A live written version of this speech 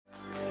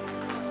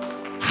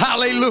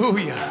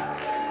Hallelujah.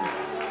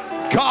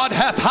 God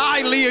hath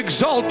highly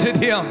exalted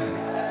him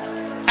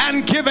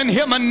and given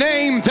him a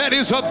name that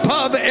is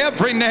above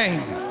every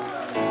name,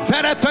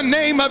 that at the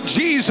name of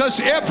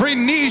Jesus every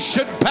knee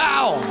should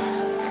bow,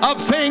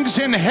 of things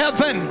in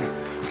heaven,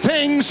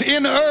 things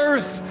in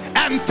earth,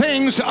 and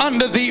things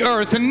under the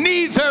earth.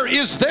 Neither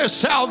is there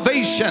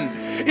salvation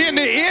in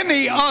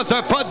any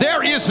other, for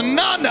there is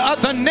none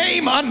other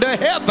name under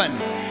heaven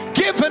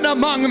given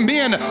among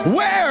men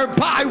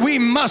whereby we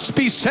must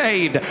be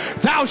saved.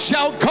 Thou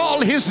shalt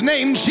call his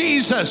name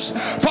Jesus,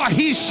 for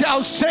he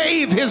shall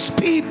save his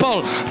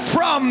people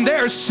from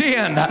their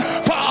sin.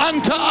 For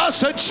unto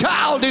us a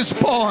child is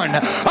born,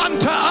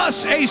 unto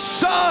us a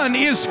son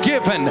is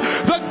given.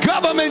 The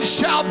government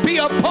shall be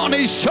upon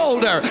his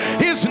shoulder.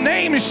 His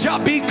name shall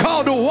be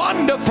called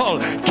Wonderful,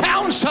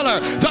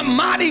 Counselor, the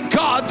Mighty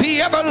God,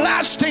 the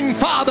Everlasting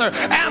Father,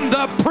 and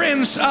the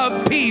Prince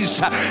of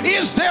Peace.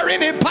 Is there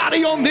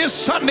anybody on this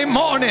Sunday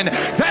morning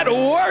that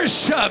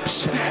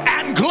worships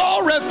and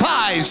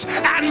glorifies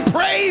and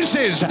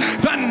praises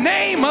the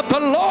name of the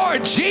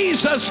Lord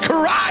Jesus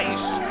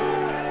Christ?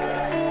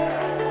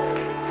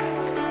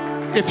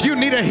 If you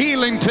need a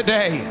healing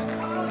today,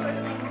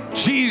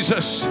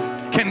 Jesus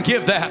can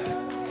give that.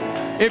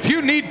 If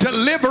you need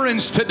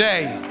deliverance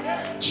today,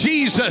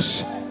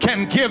 Jesus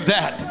can give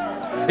that.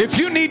 If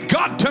you need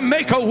God to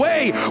make a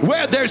way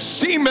where there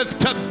seemeth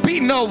to be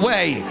no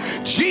way,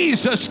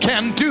 Jesus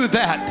can do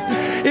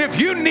that. If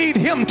you need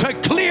him to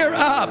clear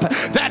up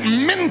that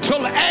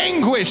mental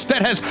anguish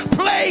that has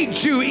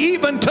plagued you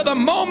even to the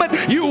moment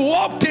you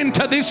walked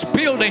into this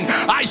building,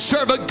 I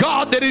serve a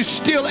God that is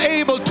still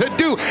able to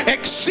do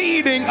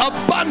exceeding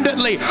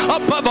abundantly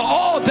above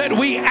all that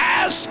we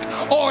ask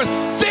or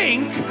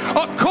think,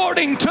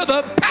 according to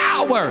the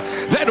power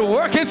that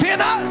worketh in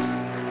us.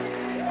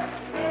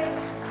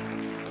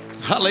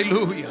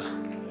 Hallelujah.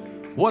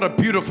 What a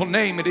beautiful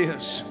name it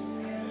is.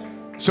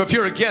 So if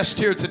you're a guest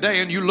here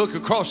today and you look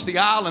across the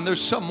aisle and there's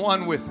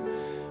someone with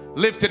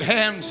lifted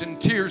hands and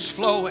tears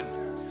flowing,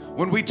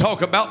 when we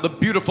talk about the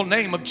beautiful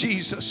name of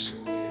Jesus,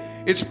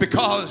 it's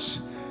because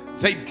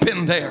they've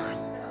been there.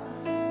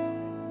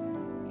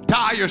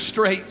 Dire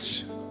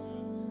straits,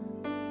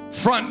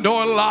 front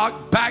door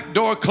locked, back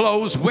door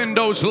closed,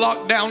 windows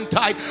locked down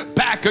tight,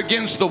 back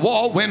against the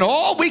wall, when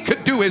all we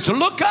could do is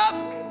look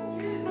up,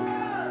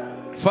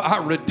 for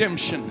our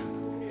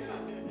redemption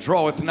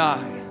draweth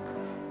nigh.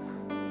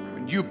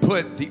 When you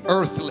put the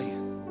earthly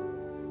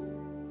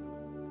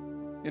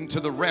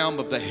into the realm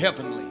of the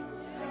heavenly,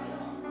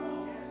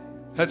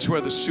 that's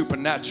where the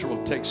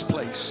supernatural takes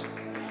place.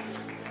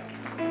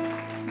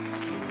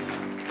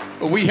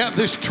 But we have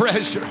this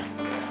treasure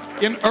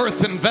in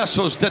earthen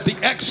vessels, that the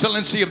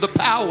excellency of the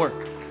power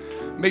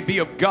may be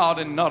of God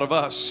and not of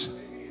us.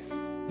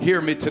 Hear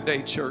me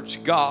today,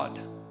 church. God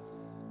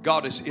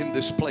is in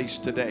this place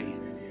today.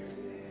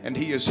 And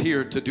he is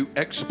here to do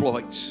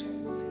exploits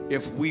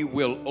if we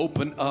will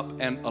open up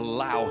and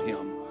allow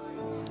him.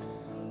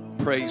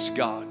 Praise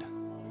God.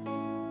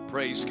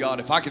 Praise God.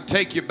 If I could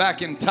take you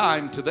back in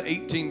time to the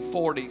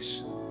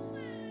 1840s.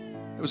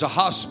 There was a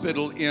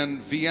hospital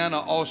in Vienna,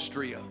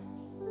 Austria.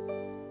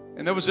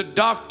 And there was a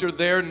doctor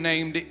there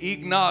named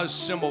Ignaz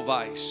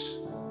Semmelweis.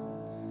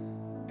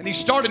 And he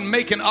started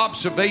making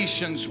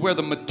observations where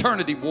the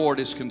maternity ward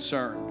is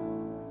concerned.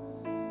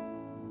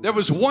 There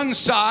was one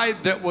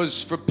side that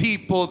was for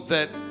people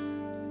that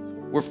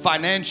were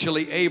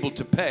financially able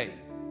to pay.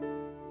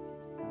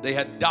 They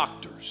had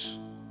doctors.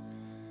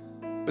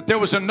 But there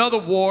was another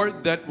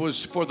ward that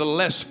was for the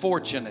less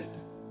fortunate.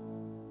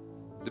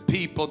 The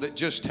people that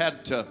just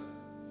had to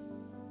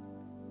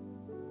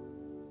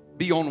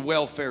be on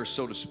welfare,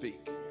 so to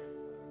speak.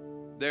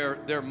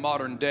 Their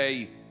modern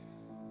day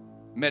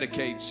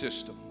Medicaid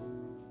system.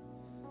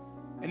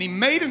 And he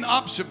made an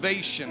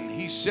observation.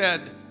 He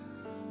said,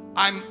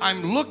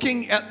 I'm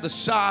looking at the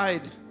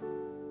side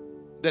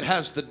that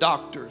has the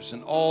doctors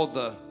and all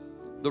the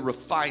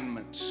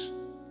refinements.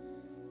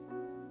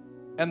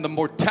 And the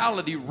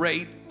mortality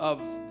rate of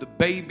the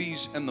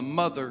babies and the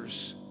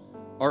mothers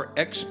are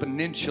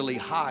exponentially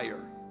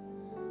higher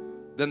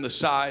than the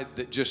side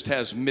that just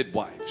has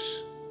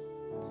midwives.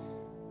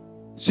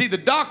 See, the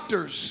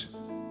doctors,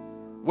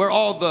 where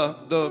all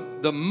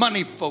the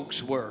money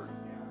folks were,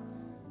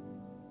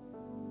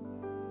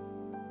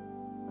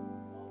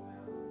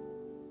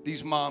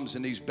 these moms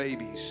and these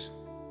babies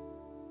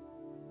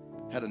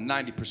had a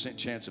 90%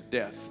 chance of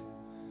death.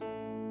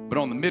 But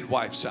on the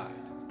midwife side,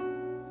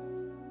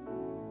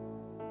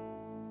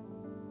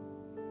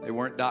 they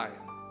weren't dying.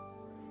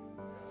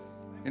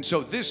 And so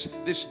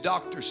this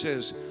doctor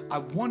says, I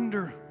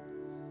wonder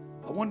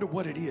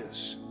what it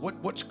is.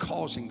 What's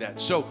causing that?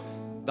 So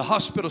the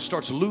hospital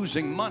starts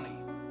losing money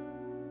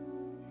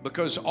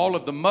because all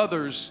of the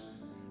mothers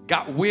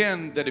got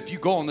wind that if you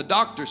go on the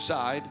doctor's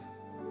side,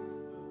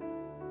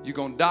 you're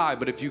going to die.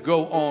 But if you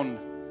go on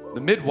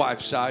the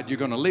midwife's side, you're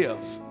going to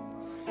live.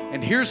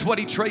 And here's what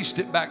he traced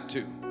it back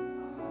to.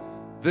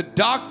 The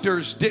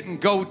doctors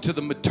didn't go to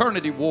the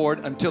maternity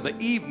ward until the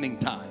evening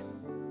time.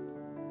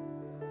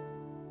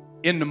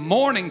 In the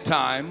morning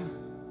time,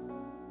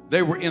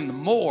 they were in the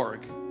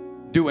morgue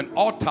doing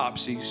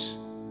autopsies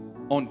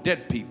on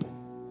dead people.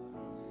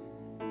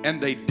 And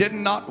they did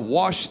not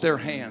wash their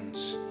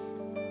hands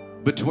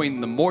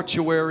between the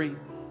mortuary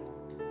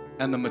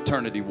and the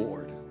maternity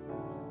ward.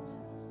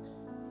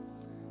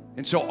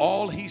 And so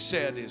all he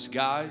said is,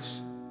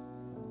 guys,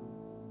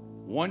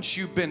 once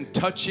you've been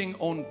touching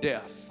on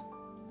death,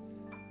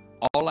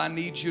 all I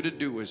need you to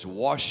do is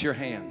wash your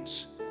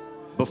hands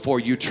before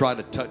you try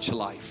to touch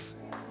life.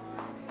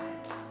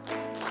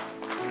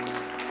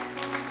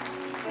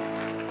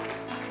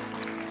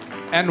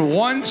 And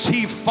once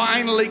he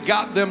finally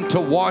got them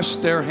to wash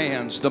their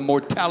hands, the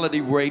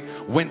mortality rate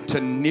went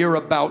to near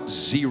about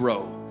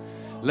 0.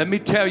 Let me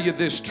tell you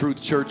this,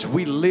 Truth Church.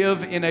 We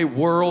live in a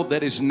world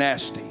that is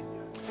nasty.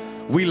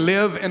 We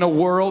live in a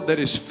world that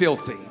is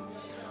filthy.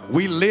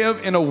 We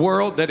live in a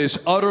world that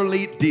is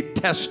utterly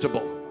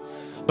detestable.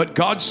 But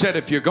God said,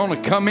 if you're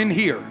going to come in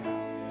here,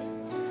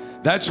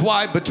 that's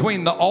why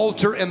between the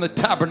altar and the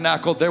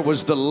tabernacle there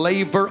was the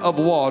laver of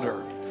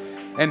water.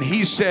 And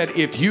he said,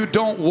 if you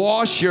don't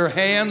wash your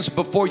hands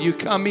before you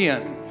come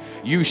in,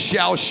 you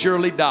shall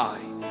surely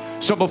die.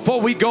 So before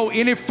we go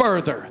any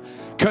further,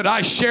 could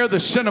I share the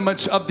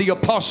sentiments of the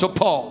Apostle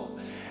Paul?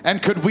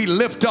 And could we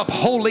lift up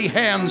holy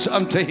hands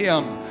unto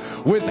him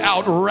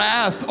without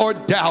wrath or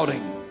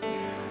doubting?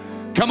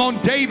 Come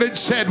on, David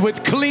said,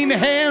 with clean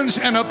hands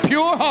and a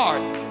pure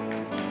heart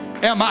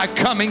am I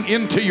coming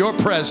into your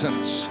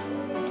presence.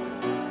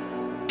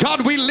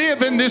 God, we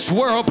live in this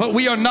world, but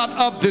we are not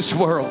of this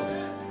world.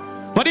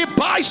 But if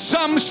by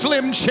some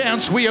slim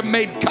chance we have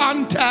made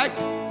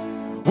contact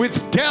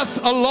with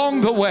death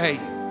along the way,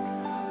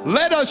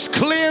 let us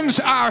cleanse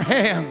our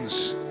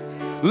hands.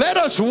 Let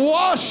us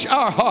wash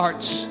our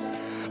hearts.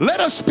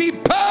 Let us be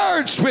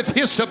purged with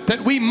hyssop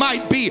that we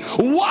might be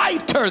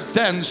whiter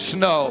than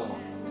snow.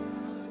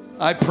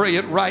 I pray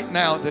it right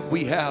now that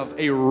we have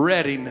a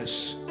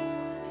readiness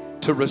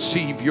to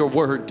receive your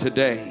word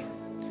today.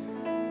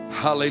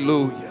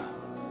 Hallelujah.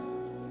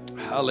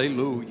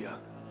 Hallelujah.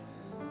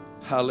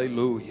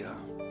 Hallelujah.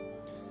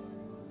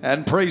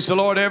 And praise the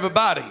Lord,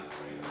 everybody.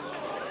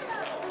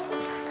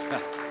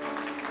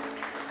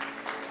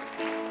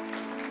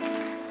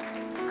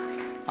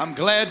 I'm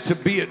glad to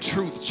be at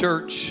Truth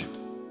Church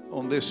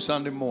on this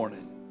Sunday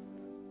morning.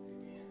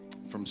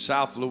 From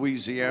South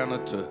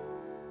Louisiana to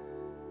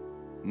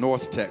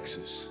North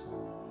Texas.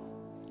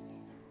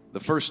 The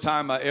first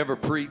time I ever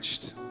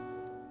preached,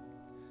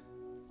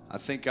 I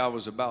think I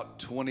was about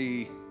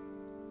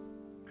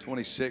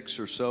 26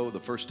 or so,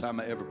 the first time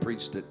I ever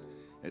preached at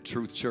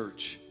Truth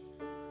Church.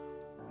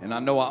 And I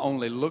know I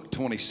only look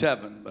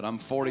 27, but I'm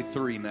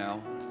 43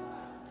 now.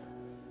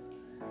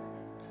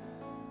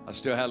 I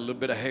still had a little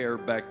bit of hair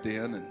back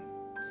then, and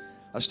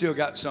I still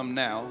got some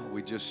now.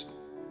 We just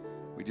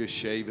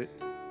shave it.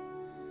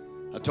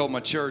 I told my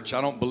church I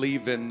don't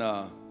believe in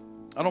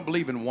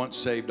once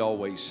saved,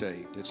 always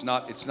saved. It's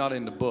not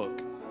in the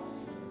book.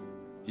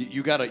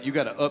 You gotta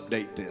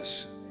update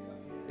this.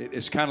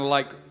 It's kind of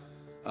like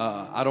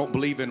I don't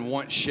believe in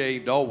once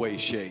shaved,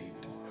 always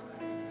shaved.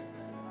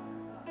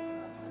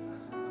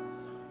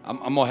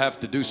 I'm gonna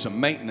have to do some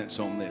maintenance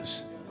on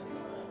this.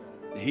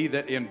 He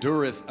that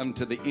endureth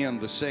unto the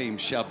end, the same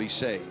shall be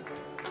saved.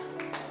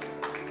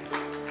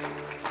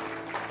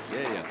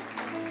 Yeah.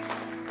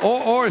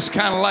 Or it's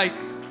kind of like,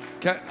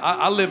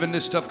 I live in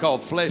this stuff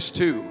called flesh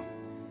too.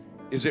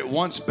 Is it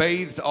once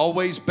bathed,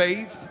 always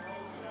bathed?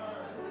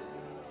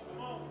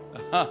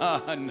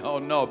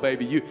 No,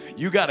 baby.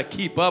 You got to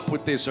keep up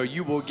with this or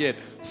you will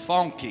get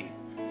funky.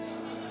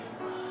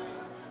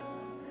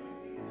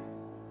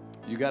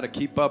 You got to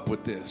keep up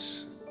with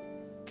this.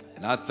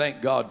 And I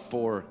thank God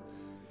for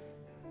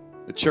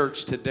the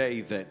church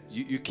today that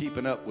you're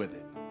keeping up with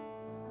it.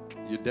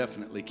 You're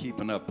definitely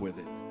keeping up with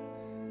it.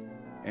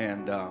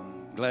 And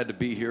glad to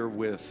be here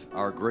with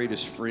our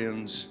greatest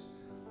friends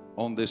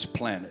on this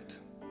planet,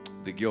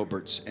 the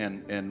Gilberts.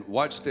 And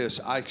watch this.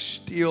 I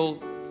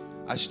still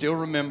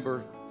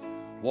remember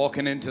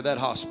walking into that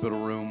hospital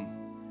room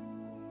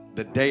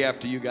the day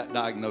after you got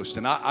diagnosed.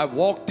 And I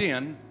walked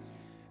in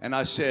and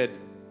I said,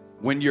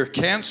 when you're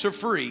cancer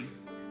free,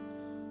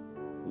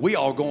 we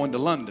all going to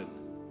London.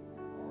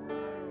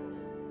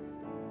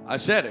 I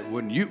said it.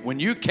 When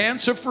you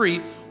cancer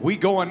free, we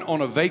going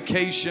on a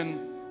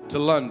vacation to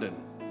London.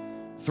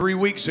 3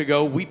 weeks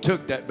ago, we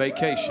took that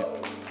vacation.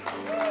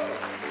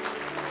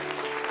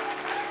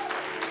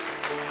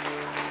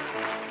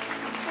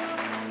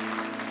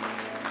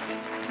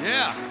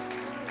 Yeah.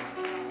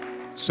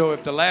 So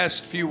if the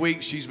last few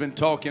weeks she's been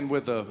talking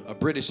with a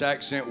British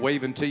accent,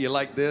 waving to you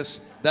like this,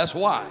 that's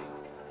why.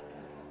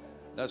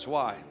 That's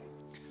why.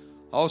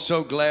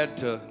 Also glad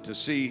to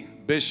see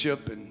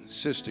Bishop and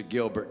Sister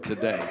Gilbert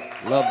today.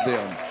 Love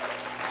them.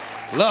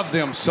 Love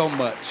them so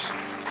much.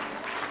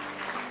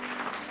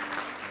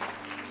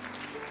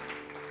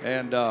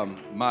 And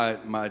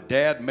my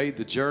dad made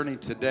the journey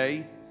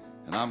today,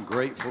 and I'm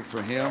grateful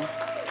for him.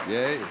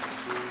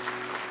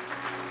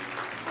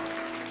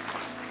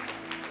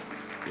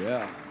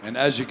 Yeah. And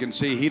as you can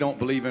see, he don't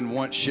believe in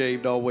once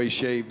shaved, always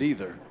shaved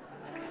either.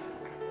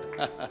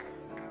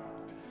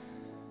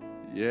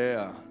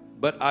 Yeah.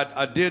 But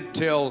I did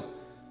tell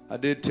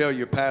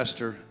your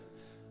pastor,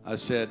 I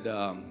said,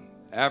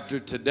 after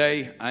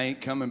today, I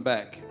ain't coming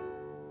back.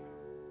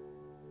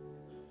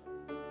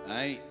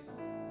 I ain't.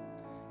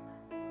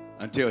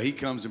 Until he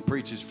comes and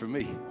preaches for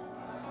me.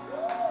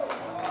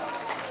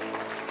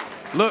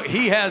 Look,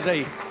 he has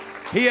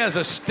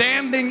a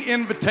standing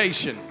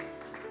invitation.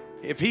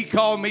 If he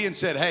called me and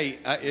said, hey,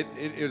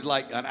 it was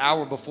like an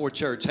hour before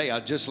church, hey, I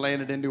just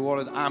landed in New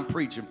Orleans, I'm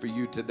preaching for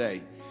you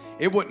today.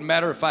 It wouldn't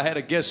matter if I had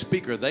a guest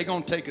speaker. They're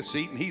going to take a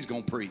seat and he's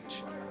going to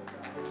preach.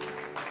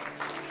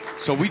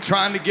 So we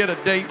trying to get a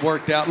date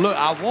worked out. Look,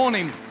 I want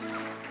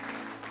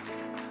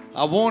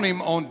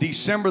him on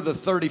December the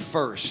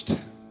 31st.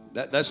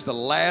 That's the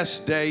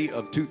last day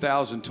of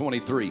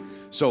 2023.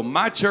 So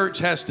my church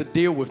has to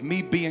deal with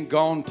me being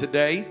gone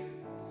today,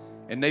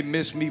 and they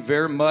miss me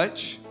very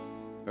much,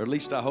 or at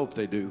least I hope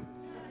they do.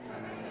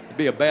 It'd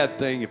be a bad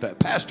thing if that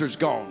pastor's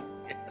gone.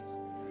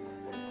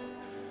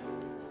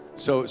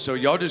 So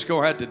y'all just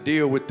gonna have to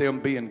deal with them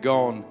being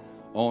gone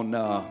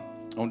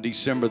on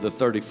December the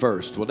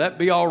 31st. Will that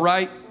be all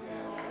right?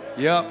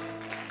 Yep.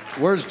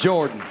 Where's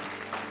Jordan?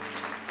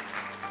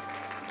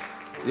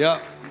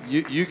 Yep.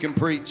 You can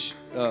preach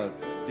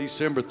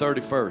December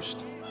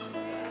 31st.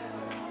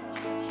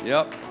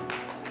 Yep.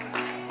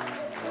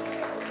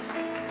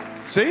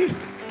 See?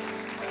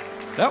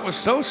 That was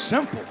so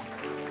simple.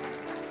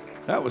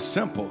 That was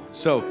simple.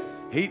 So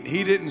he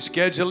didn't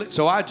schedule it,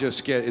 so I just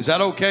scheduled. Is that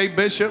okay,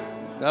 Bishop?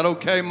 That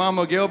okay,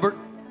 Mama Gilbert?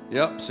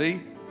 Yep,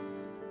 see?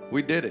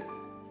 We did it.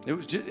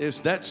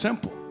 It's that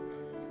simple.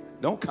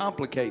 Don't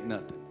complicate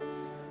nothing.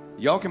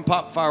 Y'all can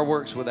pop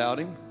fireworks without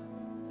him.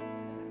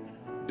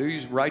 Do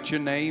you write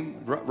your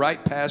name,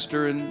 write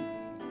pastor and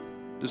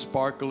the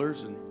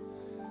sparklers, and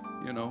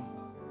you know,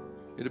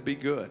 it'll be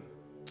good.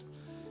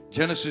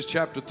 Genesis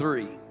chapter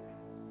 3.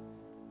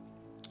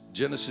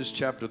 Genesis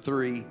chapter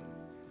 3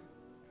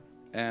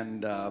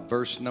 and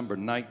verse number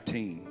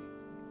 19.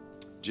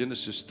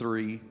 Genesis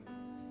 3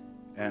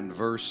 and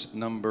verse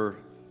number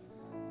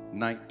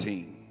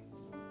 19.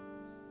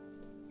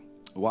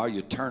 While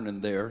you're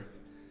turning there,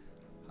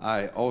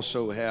 I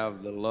also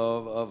have the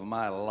love of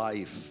my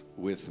life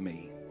with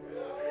me.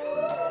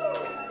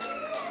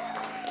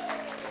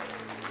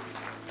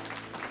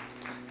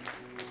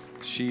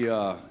 She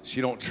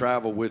don't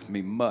travel with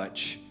me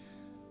much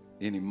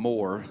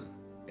anymore,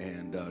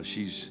 and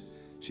she's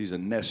a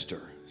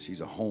nester.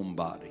 She's a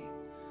homebody,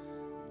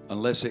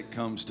 unless it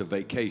comes to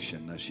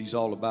vacation. Now she's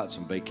all about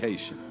some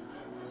vacation.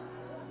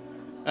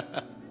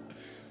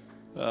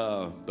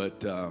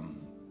 But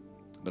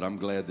I'm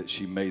glad that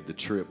she made the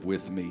trip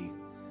with me.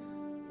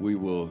 We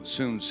will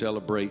soon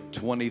celebrate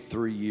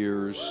 23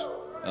 years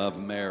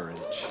of marriage.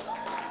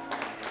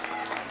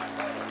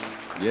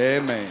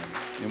 Yeah, man.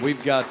 And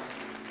we've got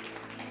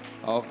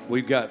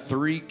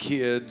 3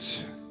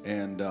 kids,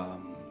 and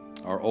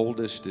our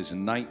oldest is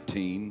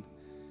 19,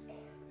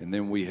 and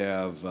then we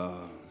have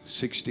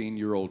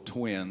 16-year-old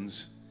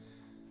twins,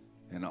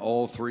 and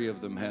all 3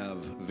 of them have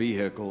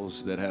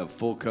vehicles that have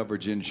full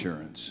coverage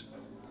insurance.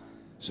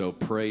 So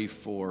pray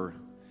for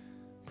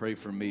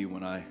me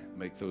when I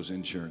make those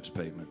insurance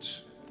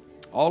payments.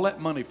 All that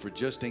money for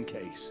just in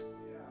case.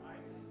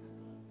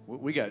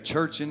 We got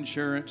church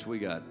insurance, we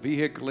got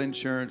vehicle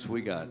insurance,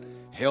 we got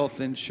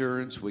health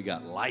insurance, we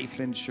got life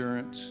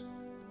insurance,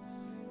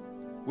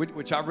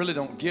 which I really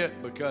don't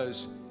get,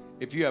 because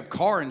if you have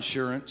car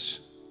insurance,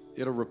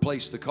 it'll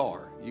replace the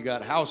car. You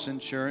got house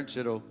insurance,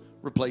 it'll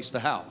replace the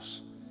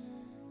house.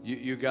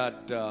 You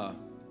got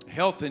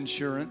health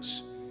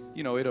insurance,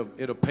 you know,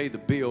 it'll pay the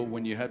bill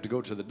when you have to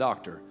go to the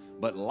doctor.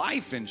 But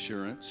life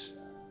insurance,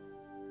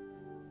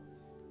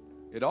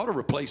 it ought to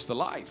replace the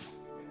life.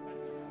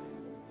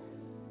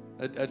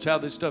 That's how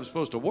this stuff's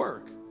supposed to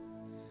work.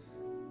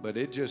 But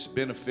it just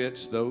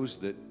benefits those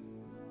that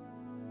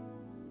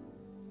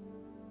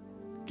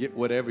get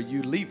whatever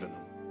you leaving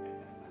them.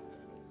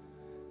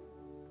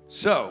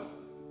 So,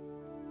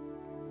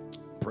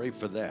 pray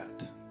for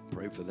that.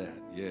 Pray for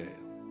that, yeah.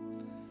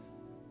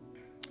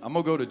 I'm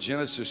going to go to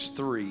Genesis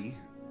 3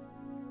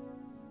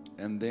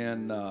 and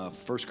then 1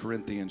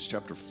 Corinthians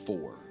chapter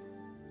 4.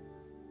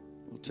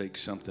 We'll take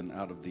something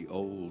out of the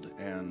old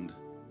and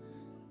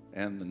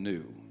the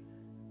new.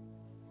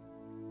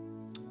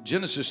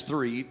 Genesis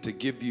 3, to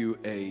give you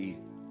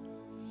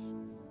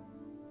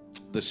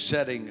the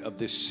setting of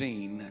this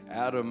scene.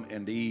 Adam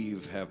and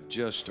Eve have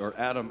just, or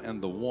Adam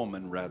and the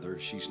woman rather,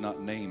 she's not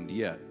named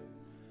yet.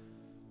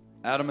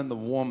 Adam and the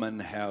woman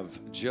have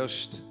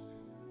just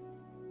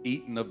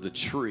eaten of the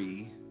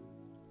tree.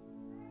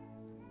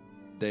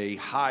 They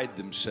hide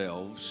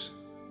themselves.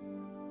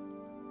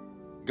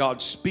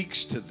 God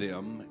speaks to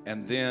them,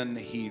 and then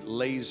he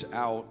lays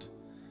out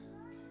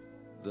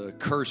the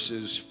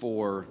curses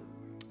for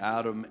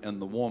Adam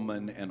and the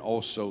woman, and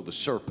also the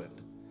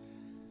serpent.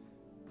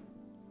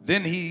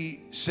 Then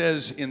he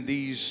says in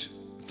these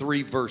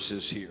 3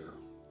 verses here,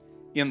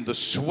 in the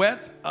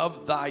sweat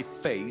of thy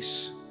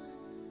face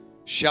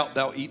shalt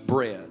thou eat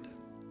bread,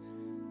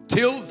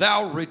 till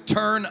thou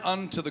return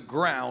unto the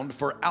ground,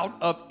 for out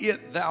of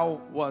it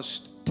thou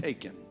wast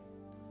taken.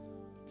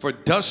 For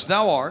dust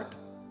thou art,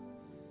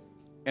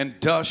 and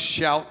dust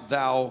shalt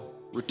thou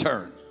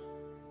return.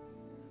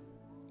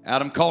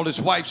 Adam called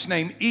his wife's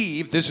name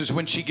Eve. This is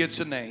when she gets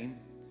a name,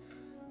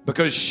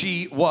 because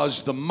she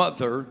was the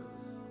mother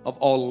of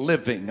all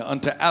living.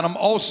 Unto Adam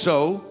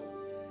also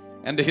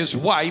and to his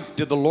wife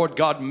did the Lord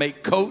God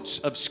make coats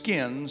of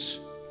skins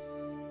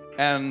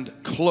and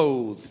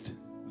clothed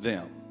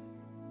them.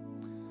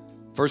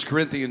 1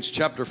 Corinthians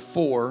chapter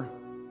 4.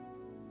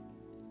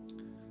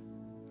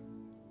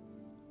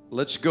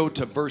 Let's go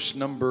to verse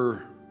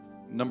number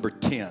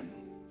 10.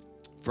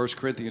 1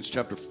 Corinthians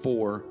chapter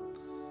 4,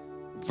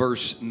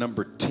 verse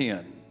number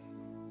 10.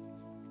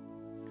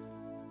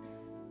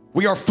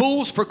 We are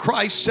fools for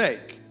Christ's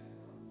sake,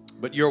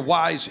 but you're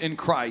wise in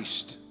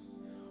Christ.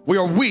 We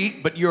are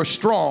weak, but you're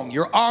strong.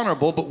 You're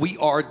honorable, but we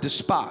are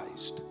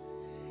despised.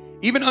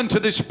 Even unto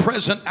this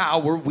present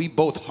hour, we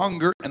both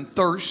hunger and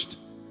thirst,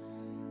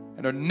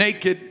 and are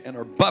naked and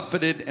are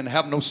buffeted and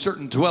have no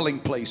certain dwelling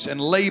place,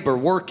 and labor,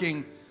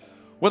 working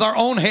with our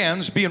own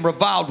hands, being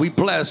reviled, we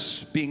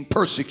bless, being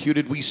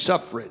persecuted, we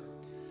suffer it.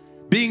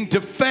 Being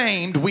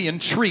defamed, we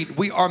entreat.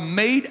 We are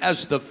made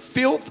as the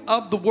filth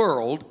of the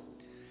world,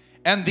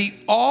 and the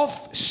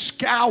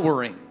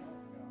off-scouring,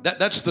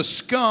 that's the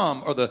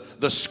scum or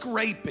the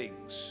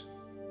scrapings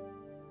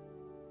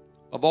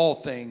of all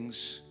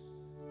things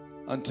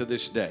unto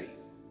this day.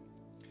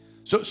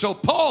 So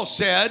Paul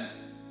said,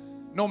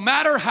 no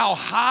matter how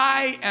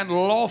high and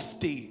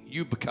lofty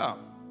you become,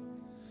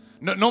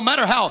 no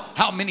matter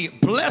how many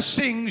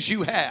blessings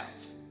you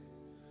have,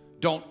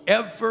 don't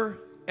ever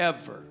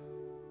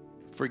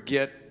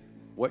forget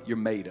what you're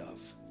made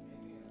of.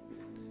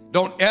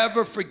 Don't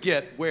ever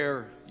forget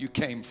where you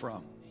came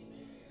from.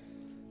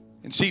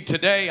 And see,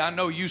 today I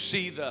know you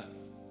see the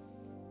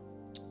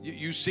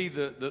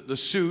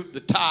suit, the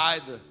tie,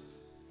 the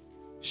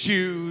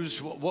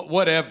shoes,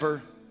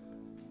 whatever.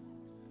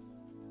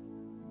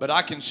 But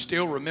I can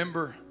still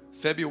remember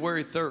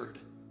February 3rd,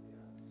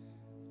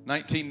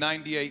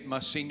 1998, my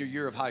senior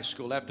year of high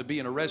school, after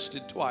being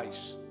arrested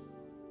twice,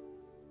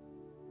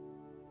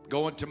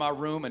 going to my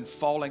room and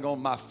falling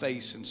on my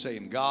face and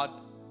saying, God,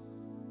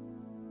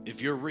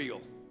 if you're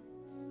real,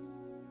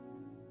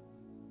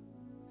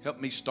 help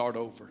me start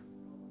over.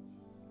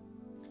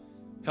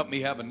 Help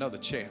me have another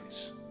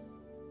chance.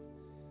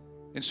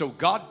 And so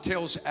God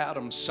tells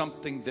Adam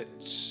something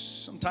that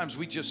sometimes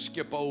we just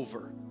skip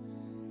over.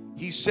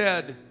 He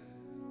said,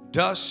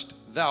 dust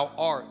thou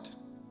art,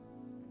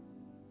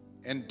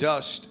 and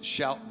dust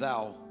shalt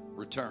thou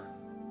return.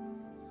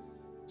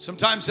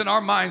 Sometimes in our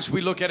minds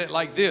we look at it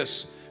like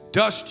this: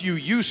 dust you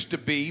used to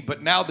be,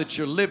 but now that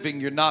you're living,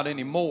 you're not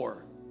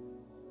anymore.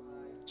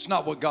 It's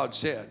not what God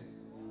said.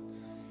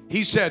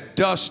 He said,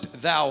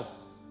 dust thou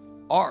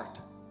art,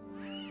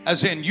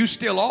 as in you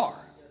still are,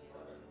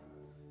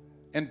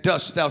 and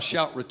dust thou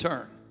shalt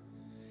return.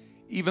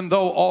 Even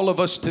though all of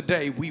us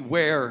today, we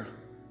wear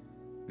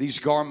these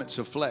garments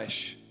of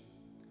flesh,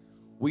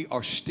 we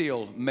are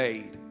still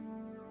made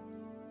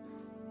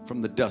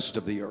from the dust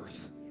of the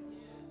earth.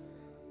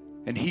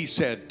 And he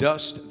said,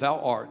 dust thou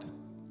art,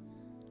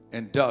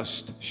 and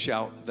dust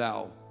shalt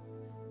thou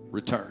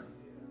return.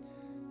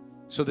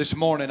 So this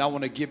morning, I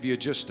want to give you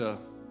just a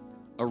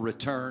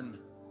return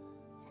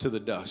to the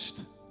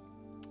dust.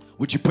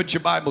 Would you put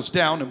your Bibles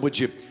down, and would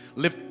you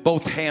lift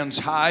both hands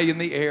high in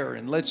the air,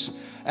 and let's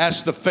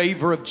ask the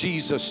favor of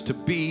Jesus to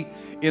be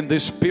in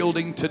this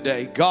building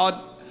today. God,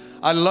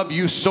 I love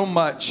you so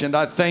much, and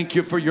I thank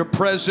you for your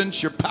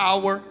presence, your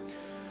power.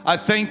 I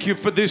thank you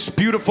for this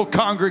beautiful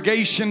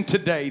congregation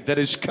today that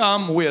has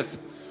come with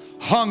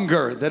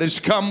hunger, that has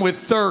come with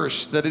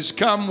thirst, that has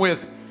come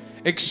with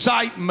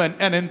excitement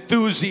and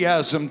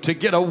enthusiasm to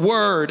get a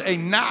word, a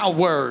now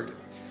word,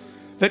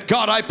 that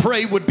God, I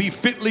pray, would be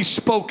fitly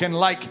spoken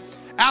like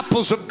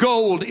apples of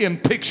gold in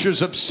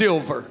pictures of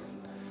silver.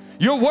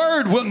 Your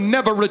word will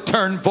never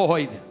return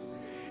void.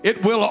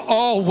 It will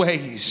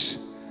always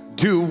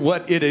do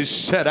what it is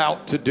set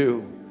out to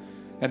do.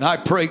 And I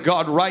pray,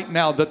 God, right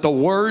now that the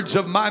words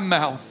of my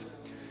mouth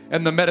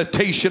and the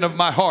meditation of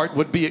my heart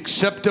would be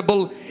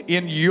acceptable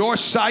in your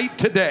sight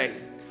today.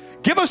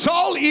 Give us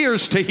all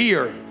ears to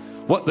hear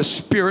what the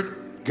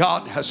Spirit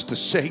God has to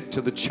say to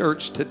the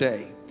church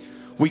today.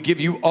 We give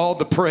you all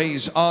the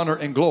praise, honor,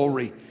 and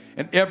glory.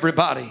 And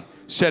everybody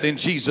said in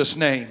Jesus'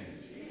 name,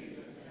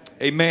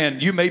 amen.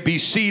 You may be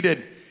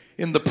seated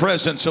in the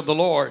presence of the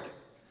Lord.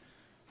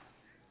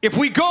 If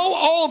we go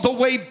all the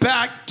way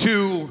back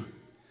to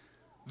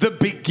the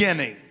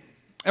beginning,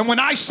 and when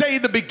I say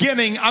the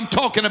beginning, I'm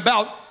talking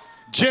about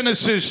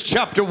Genesis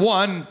chapter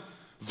 1,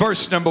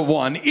 verse number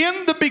 1.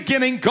 In the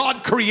beginning,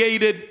 God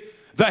created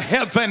the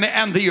heaven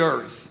and the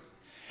earth.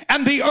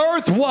 And the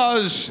earth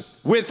was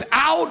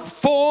without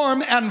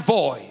form and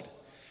void,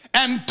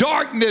 and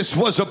darkness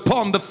was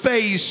upon the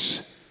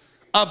face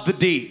of the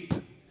deep.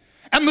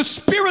 And the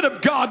Spirit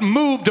of God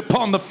moved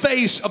upon the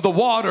face of the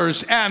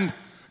waters, and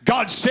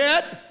God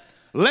said,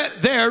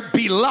 let there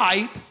be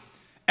light,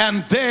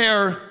 and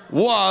there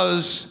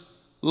was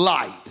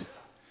light.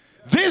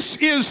 This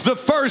is the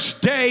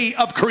first day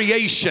of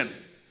creation.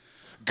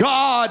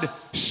 God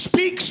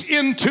speaks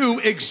into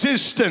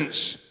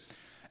existence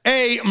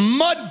a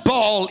mud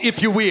ball,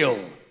 if you will,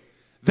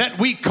 that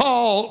we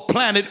call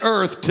planet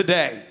Earth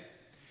today.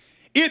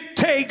 It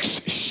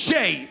takes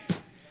shape.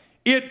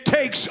 It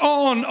takes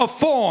on a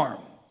form.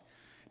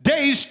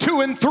 Days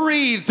 2 and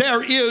 3,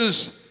 there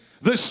is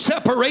the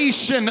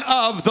separation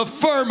of the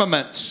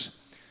firmaments.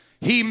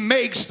 He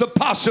makes the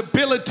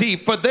possibility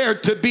for there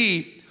to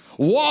be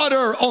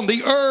water on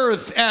the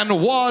earth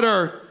and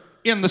water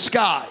in the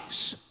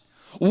skies.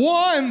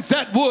 One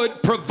that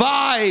would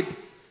provide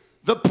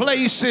the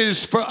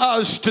places for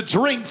us to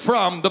drink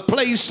from, the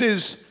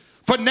places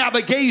for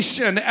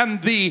navigation,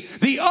 and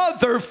the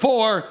other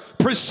for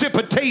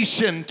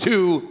precipitation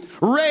to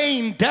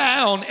rain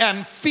down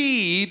and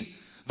feed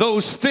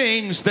those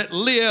things that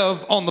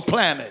live on the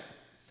planet.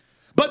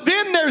 But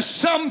then there's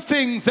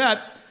something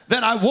that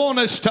I want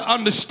us to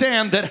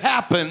understand that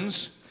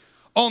happens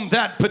on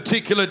that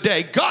particular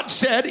day. God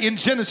said in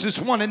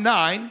Genesis 1 and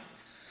 9,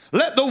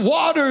 let the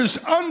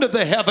waters under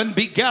the heaven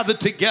be gathered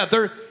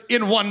together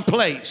in one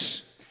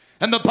place.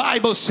 And the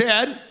Bible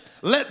said,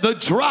 let the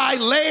dry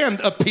land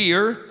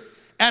appear,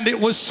 and it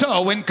was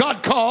so. And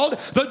God called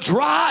the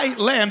dry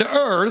land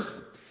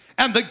earth,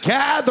 and the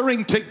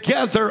gathering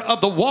together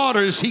of the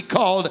waters he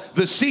called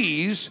the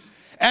seas.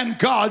 And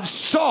God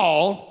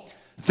saw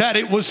that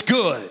it was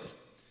good.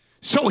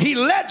 So he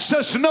lets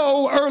us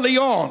know early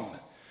on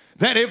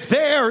that if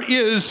there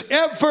is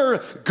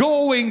ever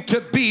going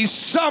to be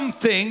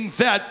something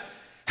that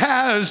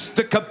has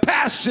the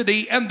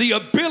capacity and the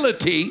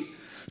ability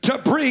to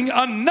bring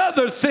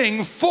another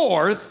thing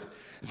forth,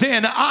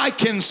 then I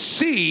can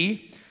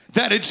see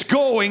that it's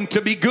going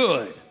to be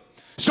good.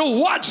 So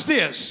watch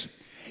this.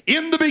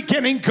 In the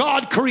beginning,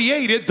 God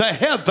created the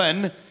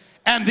heaven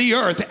and the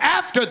earth.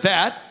 After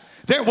that,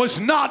 there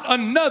was not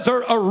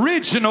another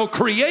original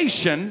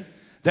creation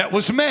that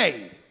was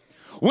made.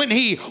 When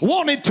he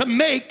wanted to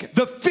make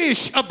the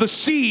fish of the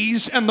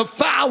seas and the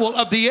fowl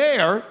of the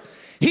air,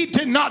 he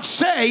did not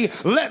say,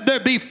 let there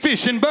be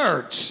fish and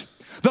birds.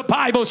 The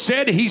Bible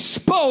said he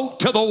spoke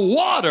to the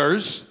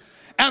waters,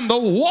 and the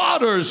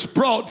waters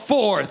brought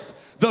forth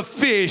the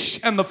fish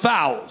and the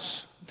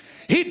fowls.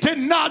 He did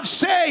not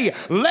say,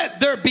 let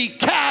there be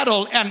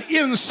cattle and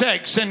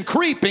insects and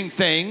creeping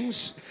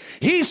things.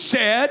 He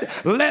said,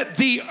 let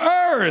the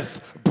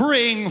earth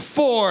bring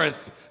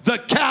forth the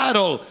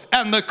cattle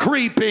and the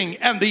creeping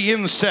and the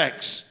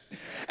insects.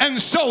 And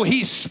so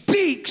he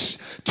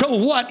speaks to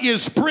what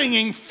is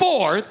bringing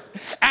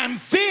forth, and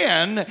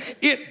then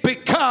it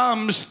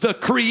becomes the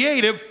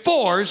creative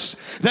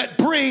force that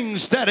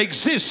brings that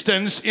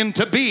existence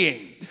into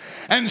being.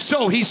 And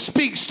so he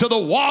speaks to the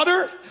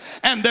water,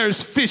 and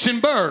there's fish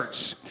and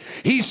birds.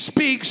 He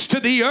speaks to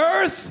the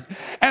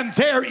earth, and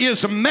there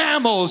is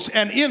mammals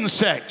and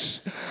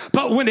insects.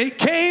 But when it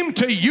came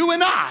to you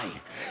and I,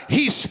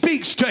 he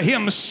speaks to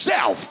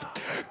himself.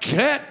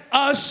 Let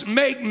us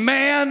make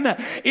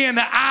man in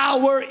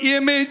our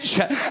image,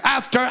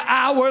 after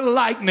our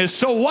likeness.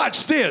 So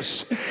watch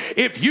this.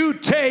 If you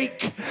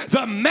take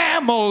the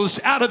mammals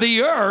out of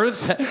the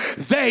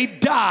earth, they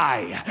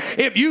die.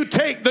 If you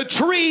take the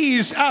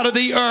trees out of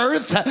the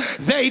earth,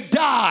 they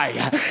die.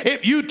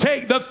 If you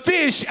take the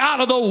fish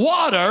out of the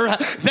water,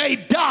 they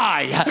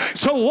die.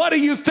 So what do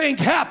you think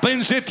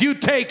happens if you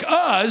take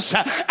us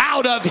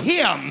out of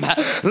him?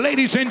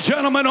 Ladies and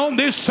gentlemen, on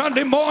this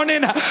Sunday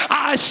morning,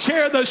 I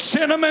share the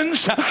sentiments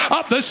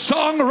of the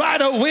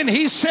songwriter when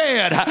he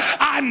said,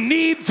 I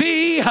need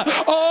thee,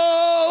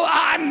 oh,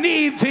 I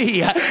need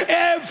thee.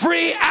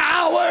 Every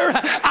hour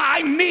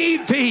I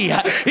need thee.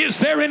 Is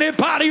there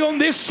anybody on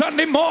this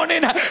Sunday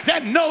morning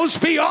that knows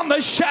beyond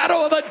the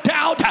shadow of a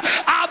doubt,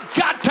 I've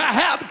got to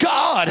have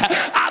God.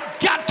 I've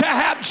got to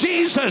have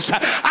Jesus.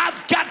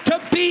 I've got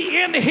to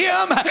be in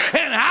him,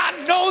 and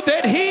I know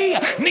that he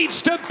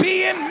needs to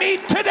be in me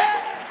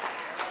today.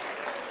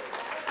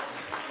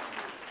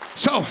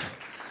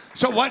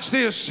 So watch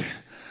this.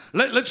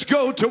 Let's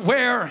go to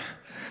where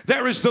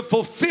there is the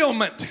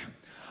fulfillment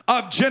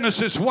of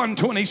Genesis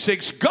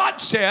 1:26.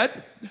 God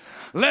said,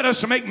 let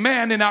us make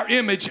man in our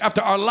image after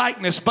our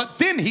likeness. But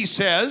then he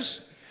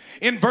says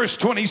in verse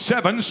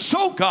 27,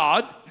 so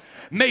God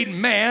made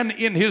man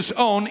in his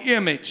own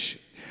image.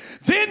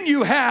 Then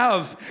you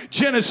have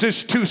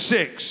Genesis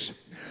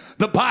 2:6.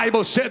 The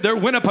Bible said there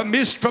went up a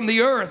mist from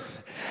the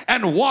earth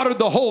and watered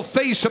the whole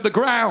face of the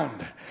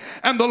ground.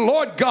 And the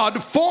Lord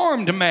God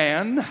formed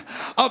man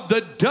of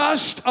the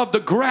dust of the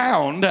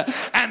ground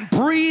and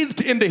breathed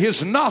breathed into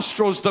his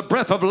nostrils the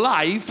breath of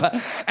life,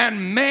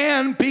 and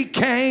man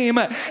became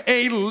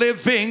a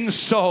living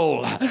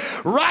soul.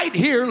 Right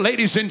here,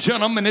 ladies and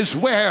gentlemen, is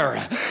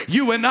where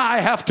you and I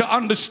have to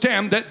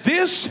understand that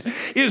this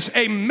is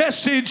a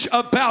message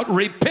about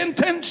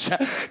repentance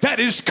that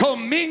is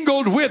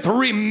commingled with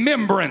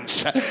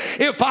remembrance.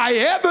 If I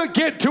ever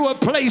get to a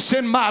place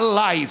in my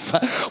life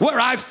where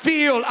I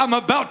feel I'm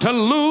about to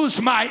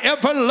lose my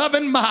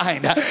ever-loving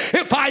mind,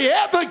 if I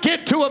ever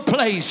get to a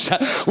place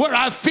where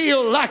I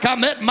feel like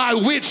I'm at my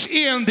wit's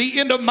end, the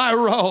end of my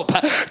rope,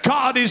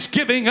 God is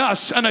giving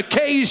us an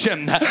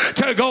occasion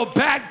to go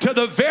back to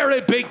the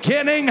very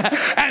beginning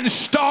and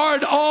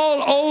start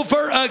all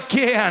over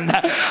again.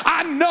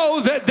 I know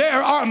that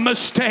there are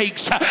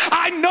mistakes.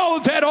 I know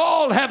that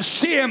all have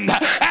sinned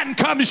and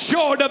come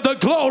short of the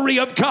glory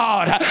of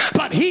God.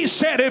 But he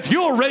said, if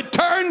you'll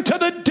return to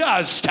the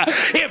dust,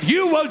 if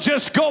you will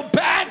just go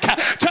back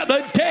to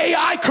the day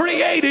I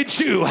created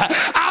you,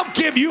 I'll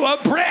give you a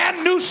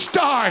brand new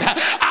start.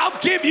 I'll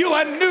give you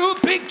a new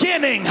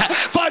beginning.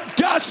 For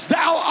dust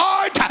thou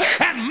art,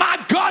 and my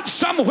God,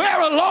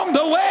 somewhere along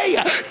the way,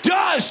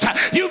 dust,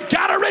 you've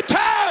got to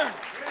return.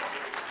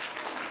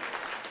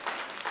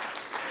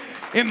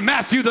 In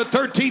Matthew the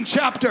 13th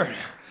chapter,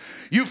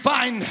 you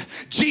find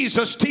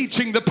Jesus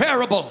teaching the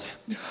parable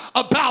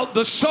about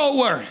the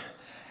sower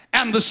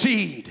and the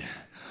seed.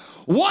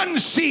 One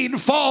seed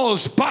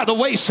falls by the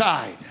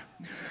wayside.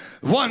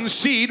 One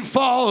seed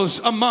falls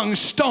among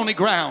stony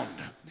ground.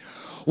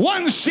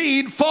 One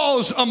seed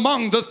falls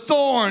among the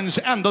thorns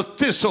and the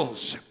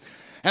thistles.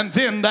 And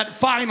then that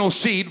final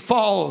seed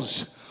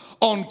falls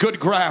on good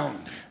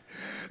ground.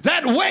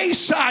 That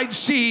wayside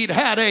seed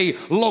had a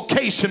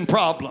location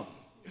problem.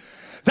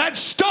 That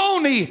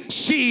stony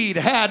seed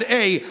had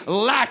a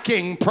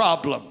lacking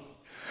problem.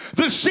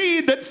 The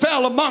seed that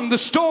fell among the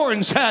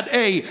thorns had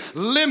a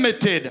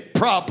limited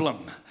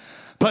problem.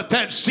 But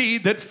that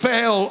seed that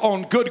fell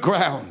on good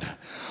ground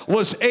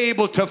was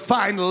able to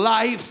find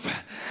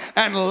life,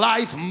 and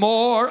life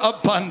more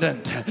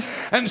abundant.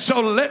 And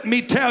so let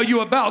me tell you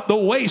about the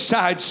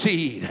wayside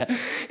seed.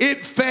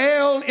 It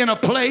fell in a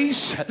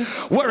place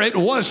where it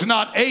was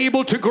not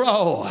able to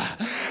grow.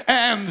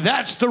 And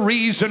that's the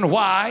reason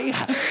why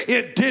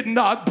it did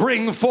not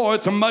bring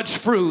forth much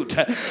fruit.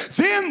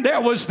 Then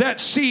there was that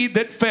seed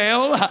that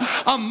fell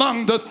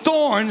among the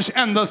thorns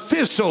and the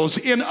thistles.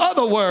 In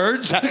other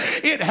words,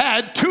 it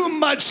had too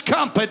much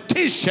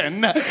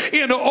competition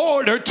in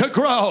order to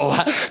grow.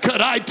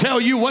 Could I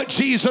tell you what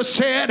Jesus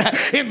said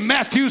in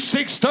Matthew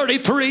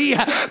 6:33?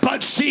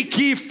 But seek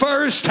ye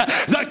first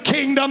the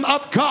kingdom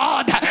of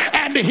God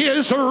and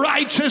his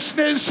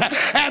righteousness,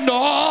 and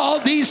all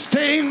these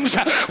things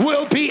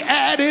will be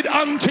added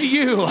unto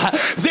you.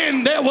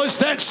 Then there was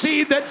that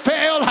seed that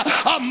fell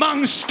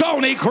among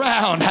stony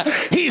ground.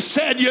 He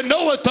said, you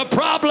know what the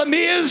problem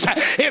is?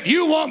 If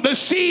you want the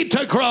seed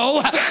to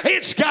grow,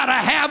 it's got to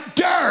have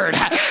dirt.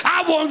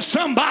 I want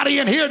somebody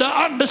in here to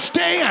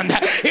understand,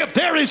 if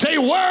there is a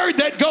word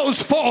that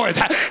goes forth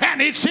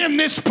and it's in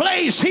this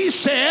place, he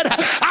said,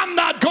 I'm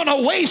not going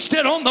to waste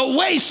it on the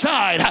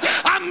wayside.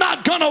 I'm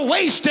not going to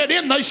waste it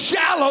in the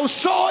shallow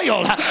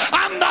soil.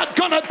 I'm not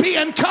going to be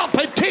in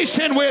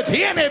competition with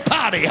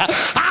anybody.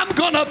 I'm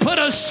going to put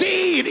a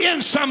seed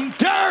in some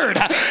dirt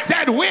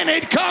that when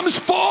it comes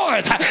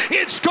forth,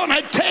 it's going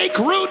to take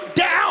root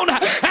down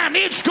and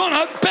it's going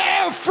to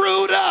bear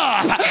fruit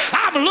up.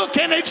 I'm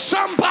looking at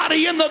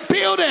somebody in the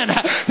building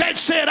that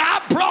said,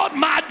 I brought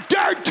my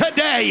dirt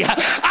today.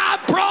 I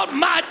brought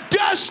my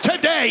dust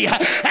today.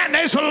 And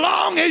as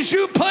long as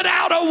you put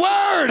out a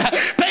word,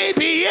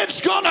 baby,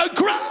 it's going to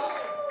grow.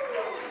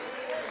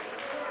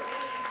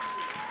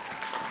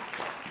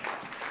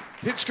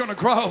 It's going to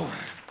grow.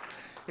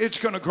 It's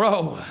going to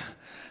grow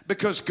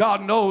because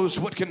God knows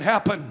what can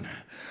happen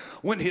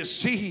when his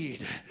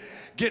seed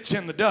gets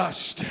in the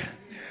dust.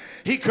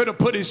 He could have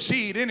put his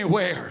seed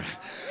anywhere,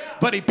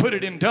 but he put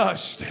it in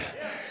dust.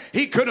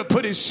 He could have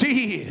put his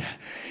seed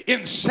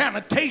in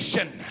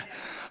sanitation,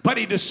 but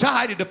he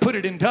decided to put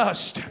it in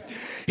dust.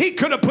 He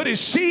could have put his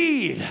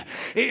seed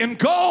in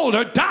gold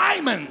or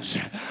diamonds,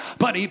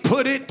 but he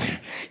put it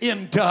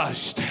in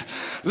dust.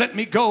 Let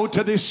me go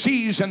to this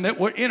season that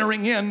we're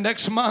entering in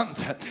next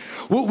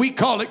month. Well, we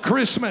call it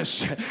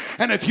Christmas.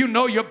 And if you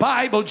know your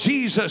Bible,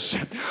 Jesus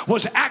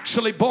was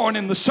actually born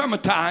in the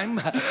summertime,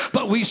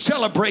 but we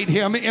celebrate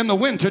him in the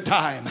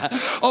wintertime.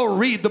 Oh,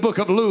 read the book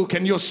of Luke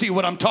and you'll see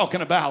what I'm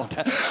talking about.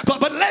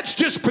 But let's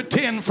just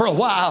pretend for a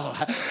while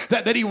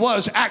that he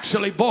was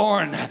actually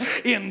born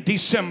in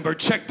December.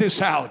 Check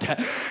this out.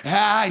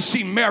 I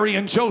see Mary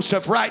and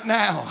Joseph right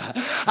now.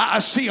 I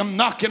see them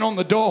knocking on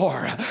the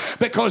door.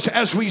 because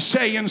as we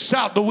say in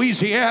South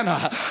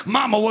Louisiana,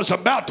 mama was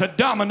about to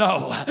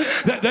domino.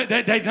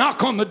 They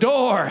knock on the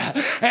door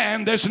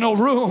and there's no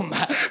room.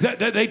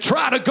 They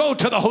try to go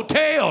to the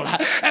hotel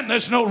and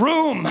there's no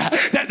room.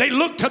 They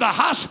look to the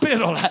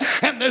hospital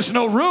and there's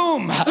no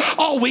room.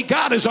 All we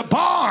got is a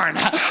barn.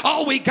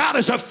 All we got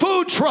is a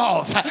food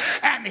trough.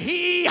 And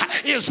he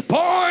is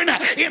born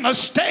in a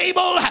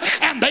stable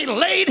and they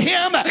laid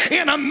him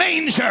in a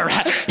manger.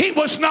 He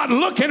was not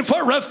looking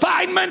for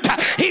refinement.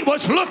 He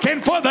was looking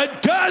for the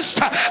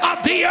dust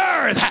of the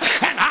earth.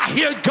 And I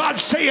hear God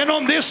saying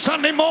on this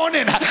Sunday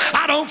morning,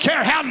 I don't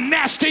care how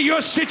nasty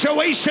your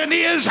situation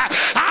is,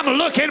 I'm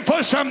looking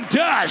for some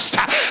dust.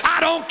 I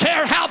don't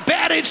care how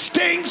bad it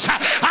stinks,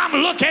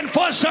 I'm looking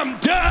for some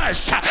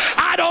dust.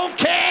 I don't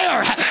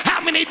care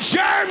how many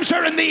germs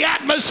are in the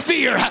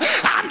atmosphere,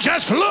 I'm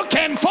just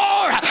looking for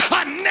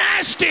a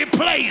nasty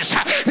place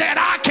that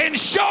I can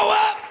show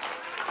up.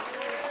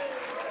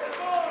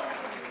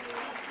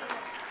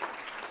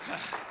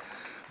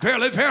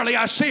 Verily, verily,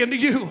 I say unto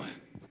you,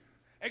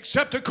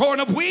 except a corn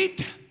of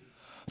wheat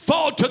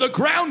fall to the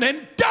ground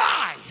and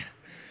die,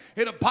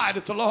 it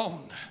abideth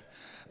alone.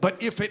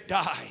 But if it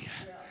die,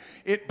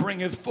 it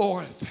bringeth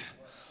forth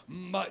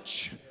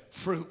much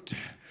fruit.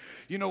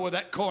 You know where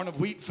that corn of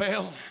wheat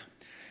fell?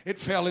 It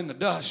fell in the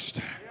dust.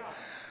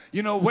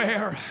 You know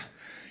where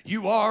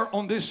you are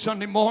on this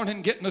Sunday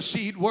morning getting a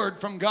seed word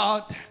from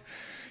God?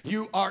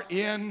 You are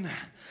in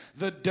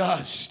the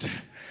dust.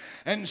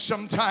 And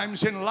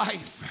sometimes in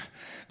life,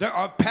 there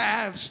are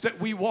paths that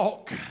we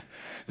walk.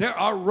 There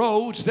are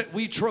roads that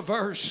we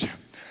traverse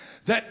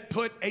that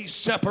put a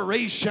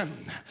separation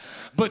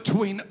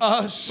between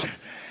us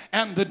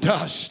and the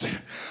dust.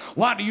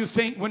 Why do you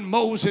think when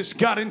Moses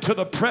got into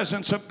the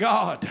presence of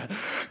God,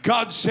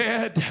 God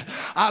said,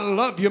 I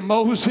love you,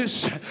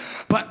 Moses,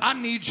 but I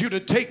need you to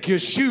take your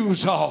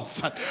shoes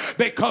off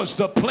because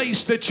the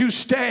place that you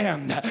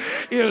stand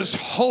is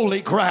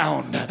holy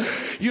ground.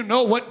 You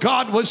know what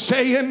God was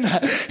saying?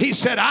 He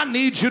said, I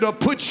need you to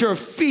put your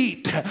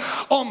feet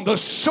on the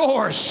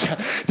source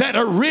that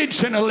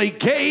originally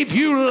gave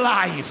you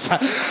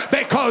life.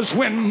 Because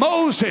when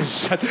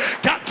Moses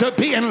got to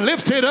being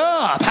lifted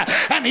up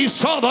and he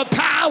saw the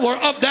power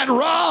of that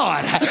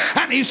rod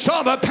and he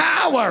saw the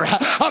power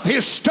of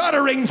his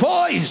stuttering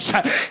voice,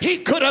 he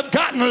could have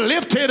gotten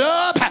lifted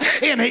up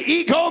in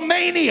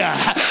egomania.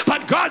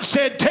 But God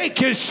said,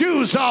 take your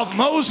shoes off,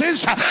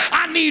 Moses.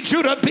 I need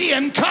you to be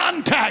in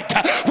contact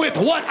with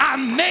what I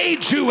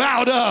made you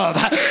out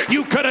of.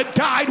 You could have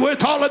died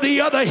with all of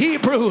the other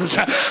Hebrews,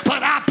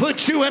 but I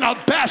put you in a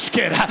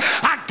basket.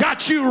 I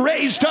got you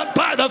raised up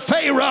by the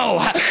Pharaoh,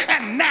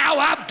 and now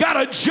I've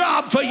got a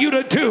job for you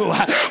to do.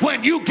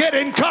 When you get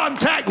in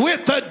contact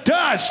with the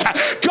dust,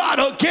 God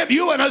will give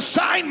you an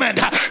assignment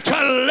to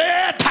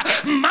let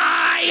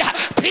my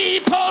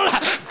people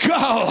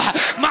go.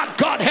 My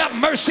God, have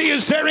mercy.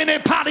 Is there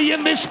anybody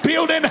in this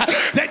building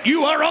that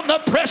you are on the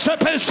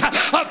precipice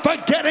of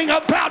forgetting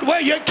about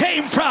where you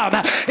came from?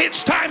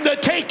 It's time to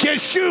take your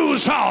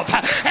shoes off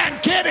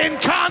and get in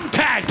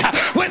contact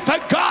with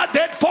the God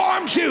that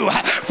formed you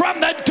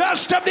from the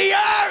dust of the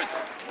earth.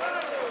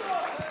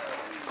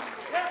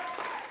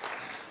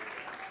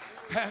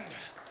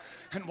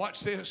 And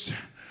watch this.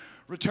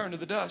 Return to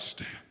the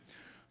dust.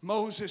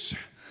 Moses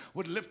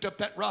would lift up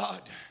that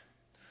rod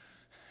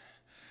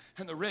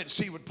and the Red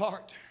Sea would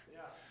part.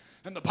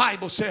 And the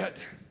Bible said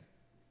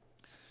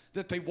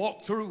that they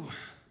walked through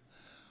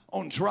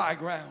on dry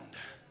ground.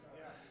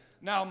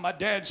 Now my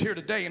dad's here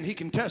today and he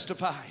can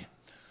testify.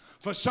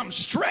 For some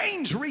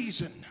strange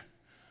reason,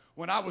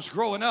 when I was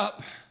growing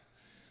up,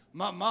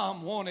 my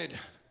mom wanted,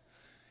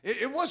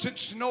 it wasn't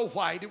Snow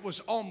White, it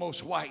was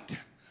almost white.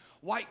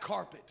 White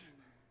carpet.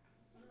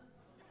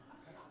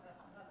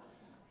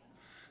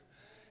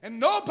 And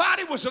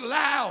nobody was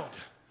allowed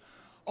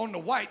on the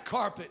white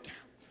carpet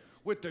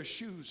with their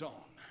shoes on.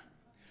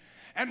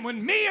 And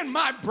when me and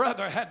my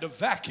brother had to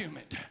vacuum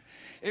it,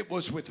 it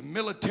was with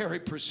military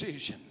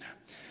precision.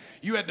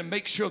 You had to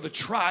make sure the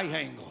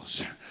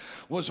triangles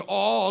was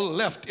all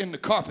left in the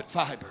carpet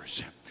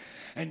fibers.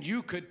 And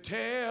you could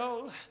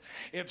tell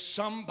if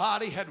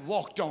somebody had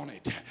walked on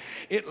it.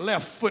 It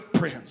left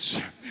footprints.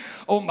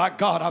 Oh my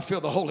God, I feel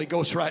the Holy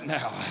Ghost right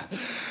now.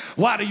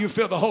 Why do you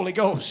feel the Holy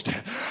Ghost?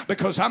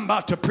 Because I'm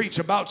about to preach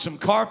about some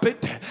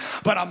carpet,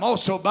 but I'm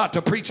also about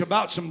to preach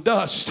about some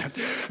dust.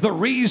 The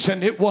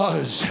reason it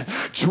was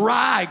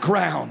dry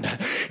ground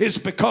is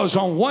because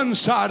on one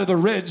side of the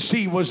Red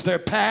Sea was their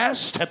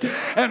past,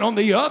 and on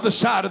the other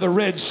side of the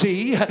Red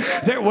Sea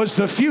there was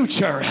the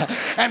future.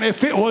 And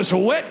if it was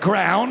wet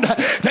ground,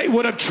 they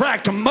would have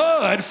tracked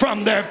mud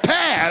from their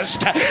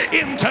past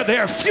into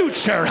their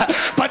future.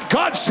 But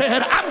God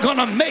said, I'm going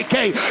to make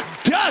a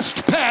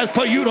dust path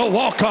for you to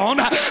walk on,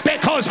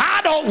 because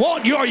I don't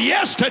want your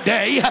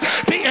yesterday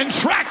being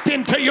tracked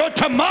into your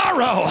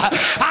tomorrow.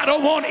 I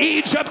don't want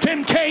Egypt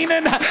in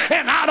Canaan,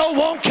 and I don't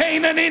want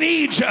Canaan in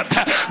Egypt.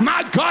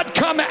 My God,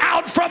 come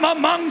out from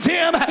among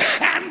them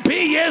and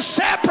be ye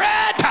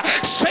separate,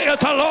 saith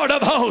the Lord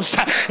of hosts.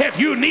 If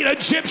you need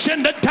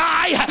Egyptian to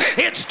die,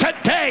 it's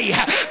today.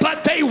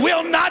 But they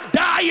will not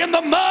die in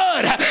the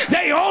mud.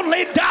 They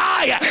only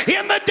die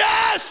in the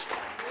dust.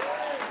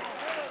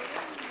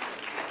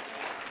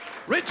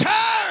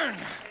 Return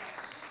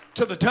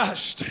to the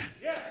dust.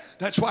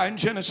 That's why in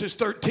Genesis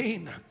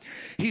 13,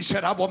 he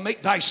said, I will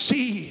make thy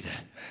seed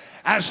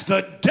as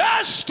the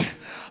dust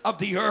of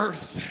the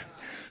earth,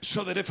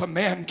 so that if a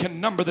man can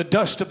number the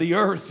dust of the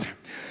earth,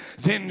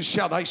 then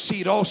shall thy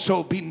seed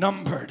also be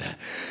numbered.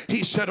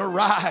 He said,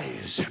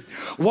 arise,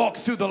 walk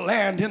through the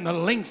land in the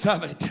length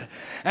of it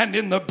and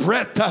in the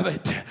breadth of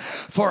it,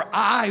 for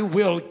I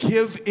will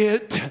give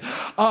it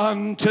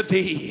unto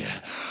thee.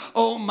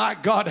 Oh my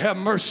God, have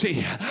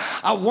mercy.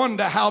 I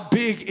wonder how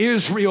big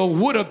Israel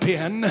would have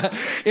been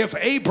if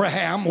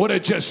Abraham would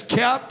have just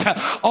kept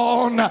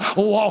on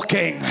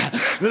walking.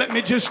 Let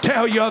me just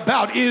tell you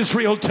about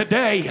Israel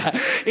today.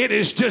 It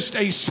is just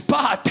a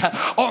spot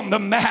on the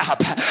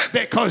map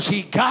because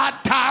he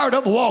got tired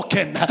of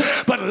walking.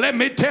 But let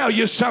me tell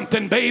you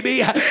something,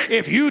 baby.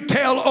 If you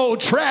tell old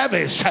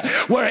Travis,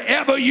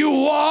 wherever you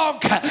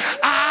walk,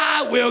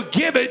 I will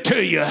give it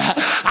to you.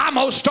 I'm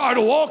going to start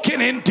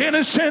walking in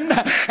Denison,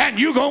 and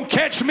you're going to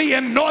catch me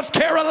in North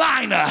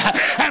Carolina.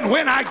 And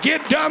when I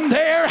get done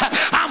there,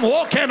 I'm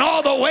walking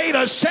all the way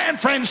to San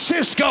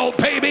Francisco,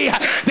 baby.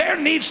 There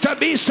needs to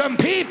be some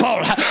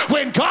people,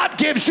 when God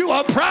gives you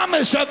a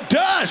promise of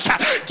dust,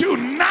 do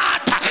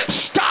not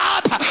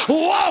stop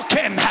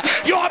walking.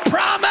 Your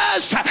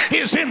promise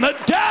is in the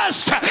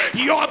dust.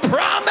 Your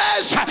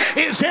promise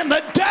is in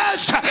the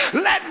dust.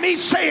 Let me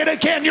say it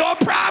again. Your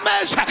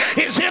promise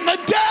is in the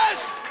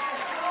dust.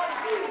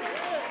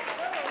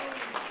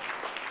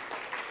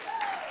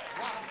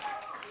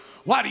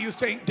 Why do you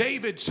think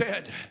David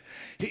said,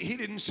 he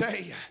didn't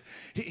say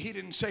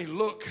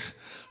look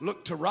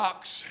to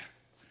rocks.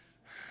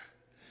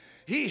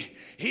 He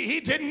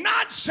did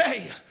not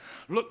say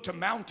look to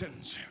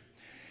mountains.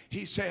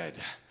 He said,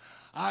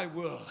 I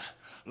will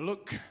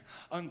look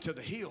unto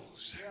the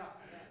hills.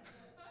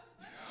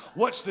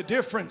 What's the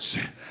difference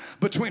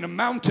between a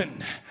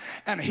mountain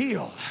and a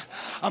hill?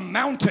 A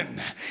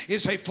mountain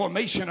is a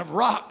formation of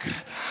rock,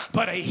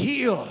 but a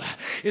hill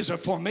is a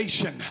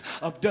formation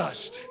of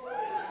dust.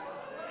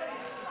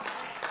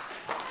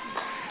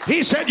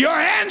 He said, your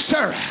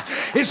answer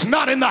is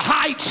not in the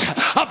heights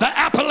of the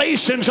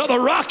Appalachians or the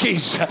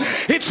Rockies.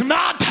 It's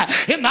not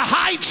in the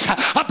heights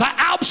of the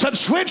Alps of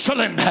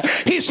Switzerland.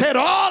 He said,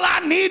 all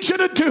I need you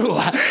to do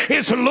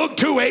is look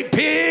to a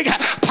big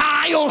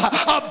pile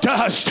of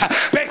dust.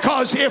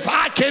 Because if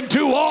I can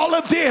do all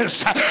of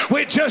this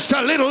with just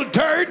a little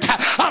dirt,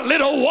 a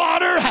little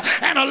water,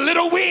 and a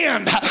little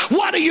wind,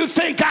 what do you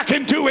think I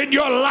can do in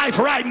your life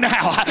right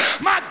now?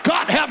 My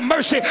God, have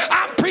mercy.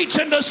 I'm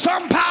preaching to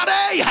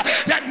somebody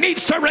that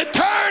needs to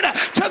return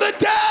to the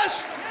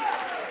dust.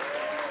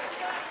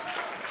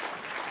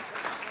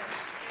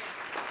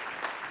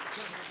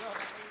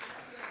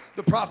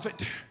 The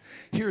prophet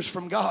hears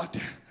from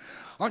God.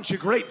 Aren't you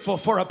grateful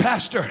for a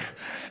pastor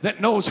that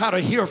knows how to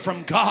hear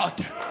from God?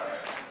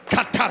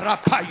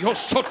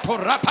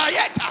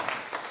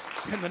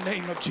 In the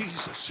name of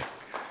Jesus,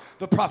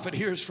 the prophet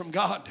hears from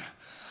God.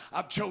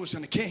 I've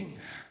chosen a king,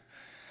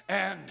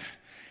 and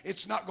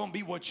it's not going to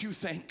be what you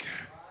think.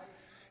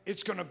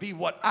 It's going to be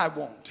what I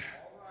want.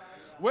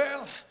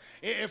 Well,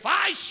 if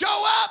I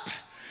show up,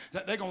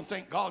 that they're going to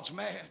think God's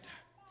mad.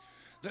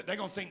 That they're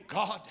going to think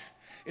God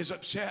is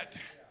upset.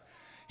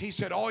 He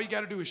said, all you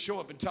got to do is show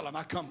up and tell him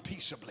I come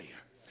peaceably.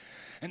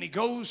 And he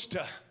goes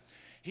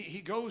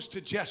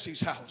to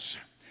Jesse's house.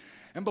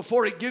 And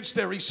before he gets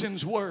there, he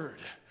sends word.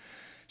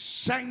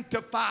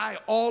 Sanctify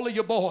all of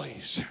your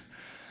boys,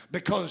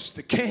 because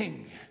the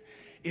king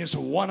is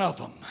one of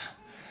them.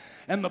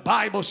 And the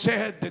Bible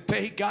said that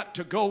they got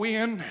to go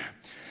in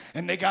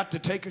and they got to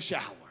take a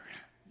shower.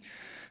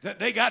 That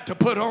they got to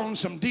put on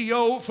some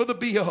D.O. for the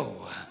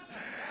B.O.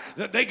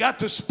 That they got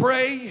to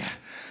spray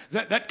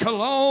that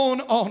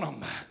cologne on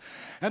them.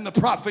 And the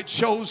prophet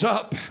shows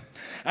up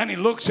and he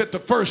looks at the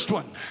first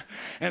one.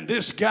 And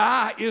this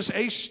guy is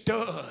a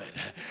stud.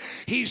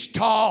 He's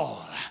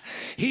tall.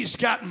 He's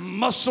got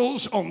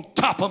muscles on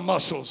top of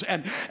muscles.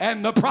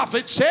 And the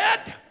prophet said,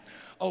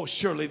 oh,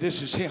 surely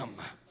this is him.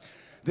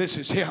 This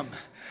is him.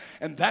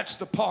 And that's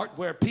the part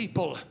where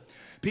people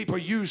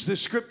use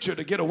this scripture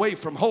to get away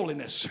from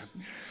holiness.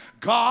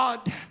 God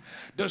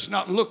does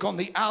not look on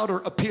the outer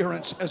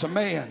appearance as a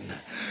man,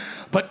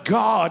 but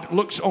God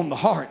looks on the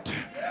heart.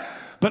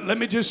 But let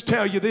me just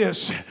tell you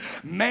this.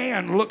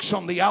 Man looks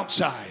on the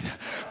outside.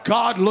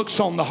 God looks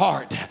on the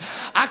heart.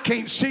 I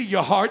can't see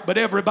your heart, but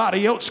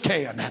everybody else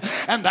can.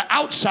 And the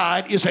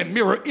outside is a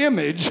mirror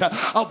image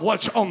of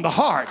what's on the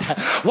heart.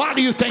 Why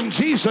do you think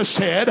Jesus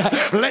said,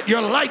 let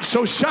your light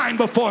so shine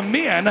before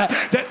men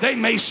that they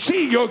may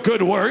see your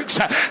good works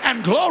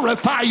and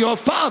glorify your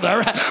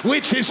Father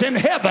which is in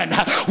heaven?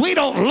 We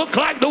don't look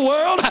like the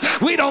world.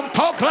 We don't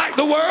talk like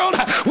the world.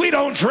 We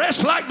don't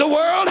dress like the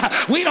world.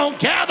 We don't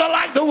gather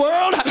like the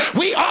world.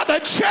 We are the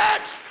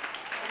church.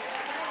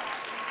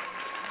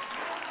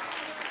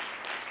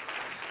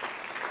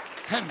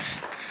 And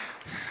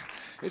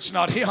it's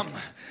not him.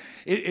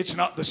 It's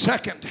not the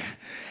second.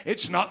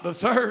 It's not the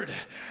third.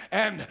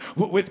 And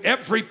with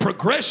every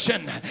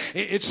progression,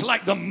 it's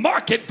like the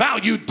market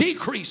value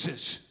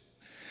decreases.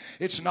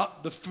 It's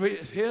not the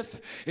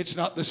fifth. It's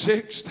not the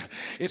sixth.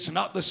 It's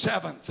not the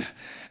seventh.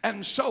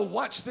 And so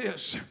watch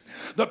this.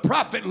 The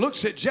prophet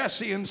looks at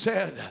Jesse and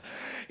said,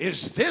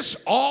 is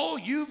this all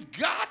you've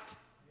got?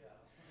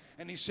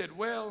 And he said,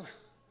 well,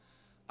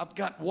 I've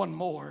got one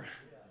more.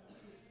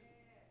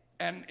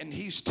 And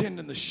he's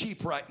tending the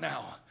sheep right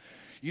now.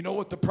 You know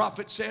what the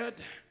prophet said?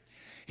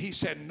 He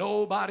said,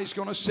 nobody's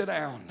going to sit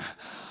down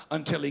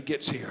until he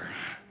gets here.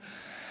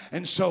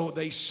 And so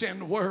they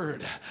send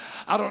word.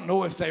 I don't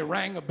know if they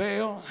rang a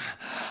bell.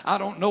 I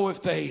don't know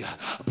if they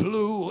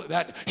blew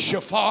that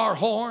shofar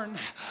horn.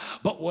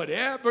 But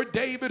whatever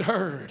David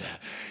heard,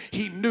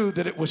 he knew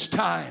that it was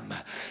time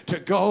to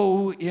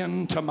go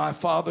into my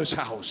Father's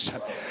house.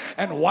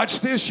 And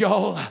watch this,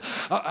 y'all.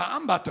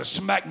 I'm about to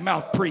smack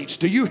mouth preach.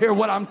 Do you hear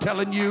what I'm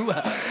telling you?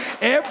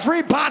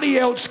 Everybody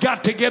else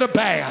got to get a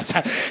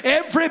bath.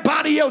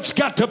 Everybody else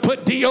got to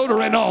put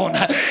deodorant on.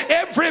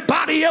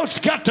 Everybody else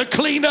got to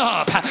clean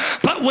up.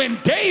 But when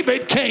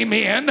David came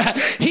in,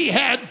 he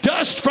had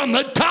dust from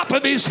the top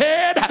of his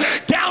head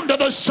down to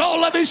the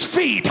sole of his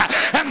feet.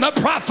 And the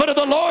prophet of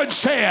the Lord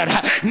said,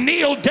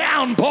 kneel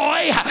down,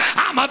 boy.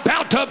 I'm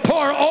about to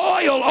pour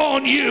oil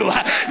on you.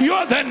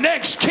 You're the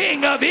next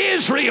king of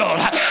Israel.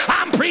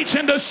 I'm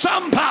preaching to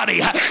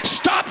somebody.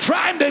 Stop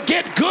trying to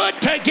get good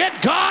to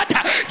get God.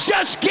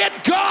 Just get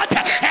God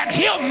and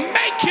he'll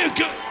make you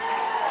good.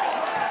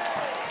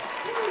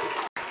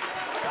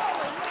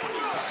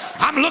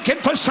 I'm looking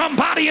for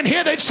somebody in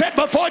here that said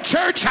before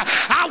church,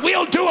 I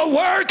will do a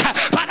work,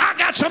 but I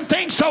got some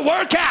things to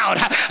work out.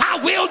 I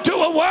will do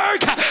a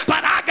work,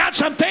 but I got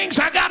some things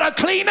I got to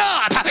clean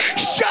up.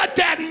 Shut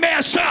that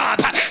mess up.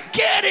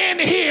 Get in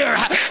here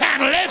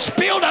and let's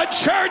build a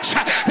church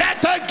that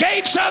the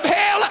gates of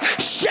hell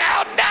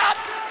shall not.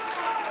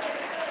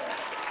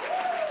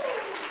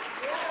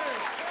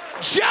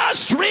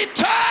 Just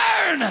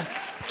return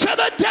to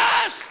the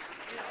dust.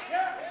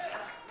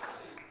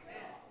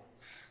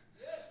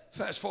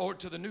 Fast forward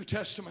to the New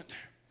Testament.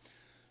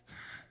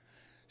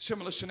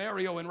 Similar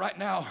scenario, and right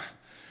now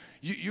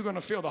you're going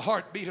to feel the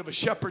heartbeat of a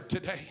shepherd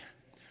today.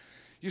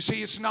 You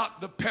see, it's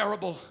not the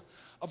parable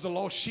of the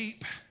lost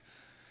sheep,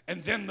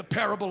 and then the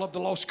parable of the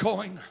lost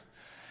coin,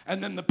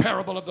 and then the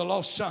parable of the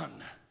lost son.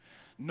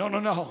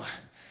 No.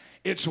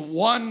 It's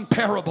one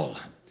parable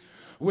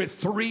with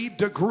 3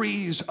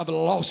 degrees of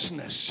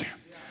lostness.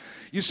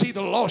 You see,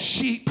 the lost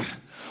sheep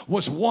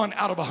was 1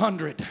 out of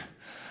 100,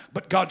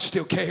 but God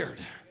still cared.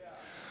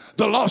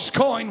 The lost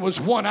coin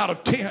was 1 out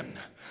of 10,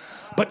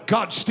 but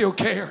God still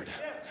cared.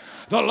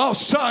 The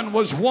lost son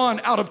was 1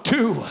 out of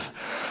 2,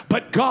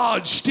 but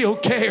God still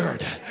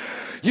cared.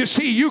 You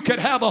see, you could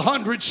have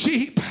 100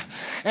 sheep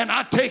and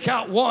I take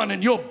out 1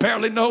 and you'll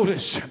barely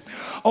notice.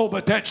 Oh,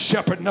 but that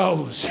shepherd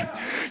knows.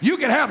 You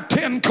can have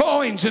 10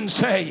 coins and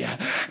say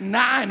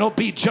 9 will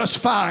be just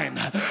fine,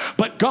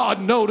 but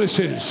God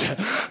notices.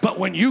 But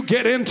when you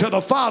get into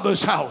the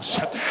Father's house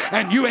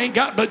and you ain't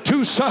got but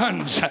 2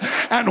 sons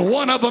and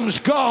one of them's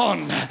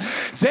gone,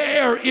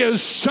 there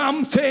is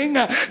something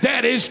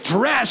that is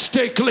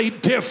drastically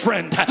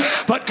different.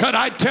 But could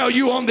I tell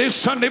you on this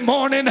Sunday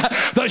morning,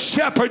 the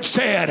shepherd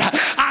said,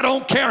 I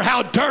don't care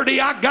how dirty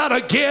I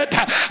gotta get,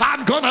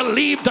 I'm gonna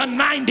leave the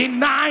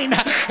 99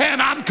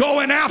 and I'm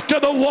going after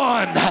the 1.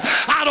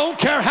 I don't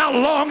care how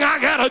long I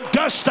gotta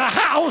dust the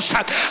house,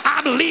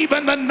 I'm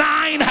leaving the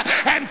 9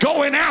 and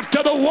going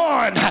after the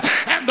 1.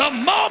 And the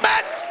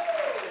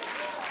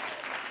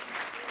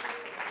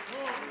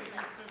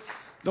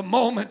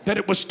moment that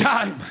it was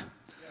time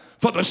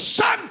for the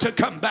son to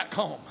come back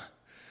home,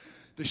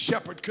 the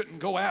shepherd couldn't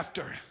go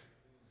after.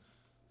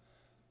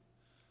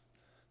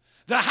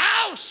 The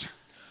house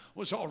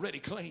was already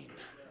clean.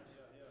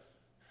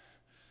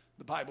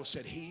 The Bible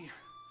said he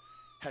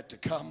had to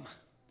come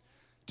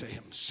to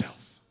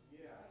himself.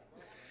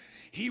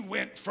 He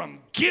went from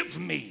give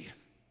me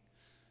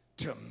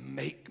to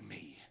make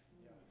me.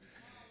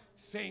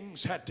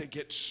 Things had to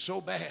get so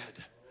bad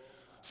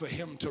for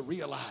him to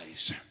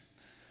realize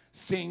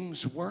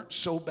things weren't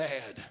so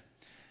bad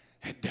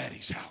at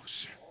Daddy's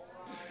house.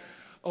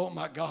 Oh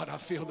my God, I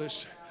feel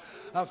this.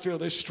 I feel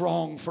this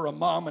strong for a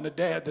mom and a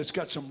dad that's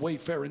got some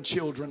wayfaring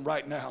children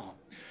right now.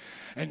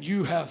 And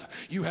you have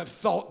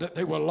thought that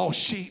they were lost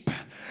sheep,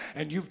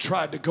 and you've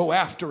tried to go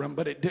after them,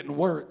 but it didn't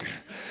work.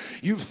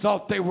 You've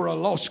thought they were a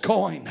lost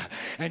coin,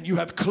 and you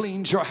have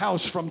cleaned your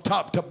house from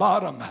top to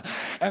bottom,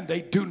 and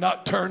they do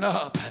not turn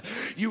up.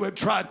 You have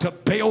tried to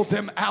bail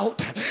them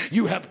out.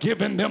 You have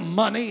given them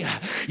money.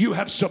 You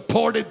have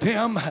supported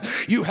them.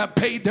 You have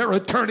paid their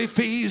attorney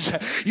fees.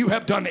 You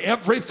have done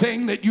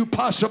everything that you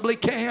possibly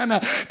can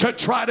to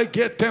try to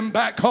get them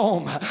back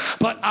home.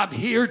 But I'm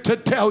here to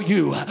tell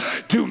you,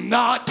 do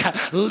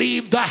not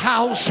leave the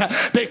house,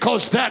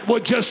 because that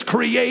would just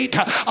create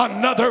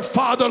another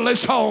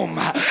fatherless home.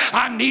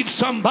 I need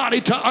somebody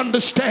to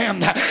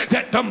understand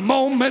that the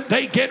moment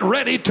they get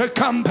ready to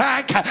come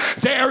back,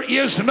 there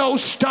is no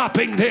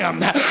stopping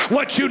them.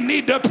 What you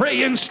need to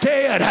pray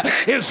instead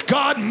is,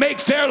 God,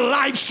 make their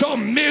life so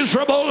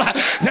miserable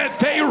that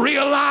they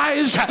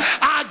realize,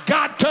 I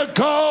got to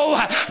go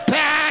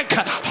back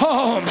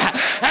home.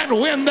 And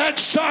when that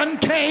son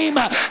came,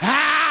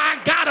 I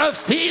got a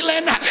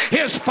feeling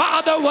his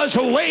father was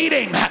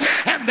waiting,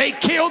 and they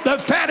killed the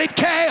fatted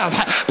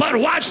calf. But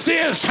watch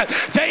this,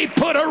 they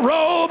put a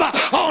robe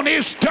on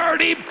his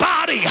dirty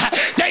body.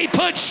 They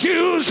put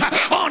shoes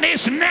on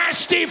his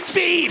nasty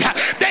feet.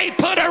 They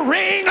put a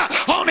ring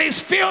on his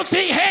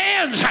filthy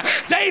hands.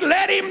 They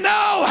let him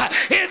know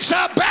it's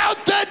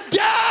about the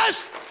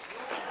dust.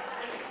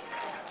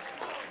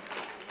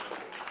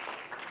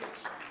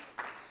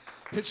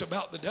 It's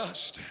about the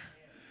dust.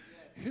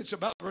 It's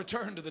about the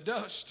return to the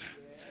dust.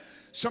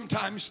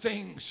 Sometimes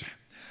things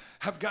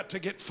have got to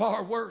get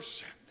far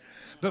worse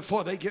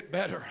before they get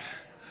better.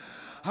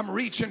 I'm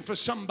reaching for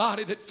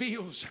somebody that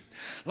feels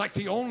like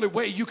the only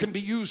way you can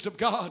be used of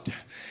God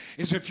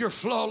is if you're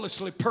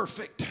flawlessly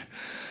perfect.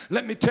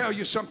 Let me tell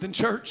you something,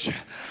 church.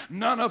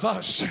 None of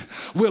us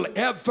will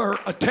ever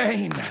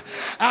attain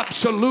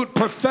absolute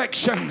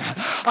perfection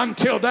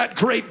until that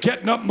great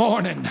getting up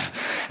morning.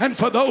 And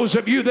for those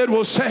of you that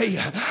will say,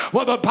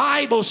 well, the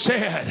Bible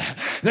said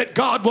that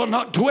God will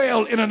not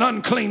dwell in an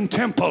unclean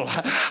temple.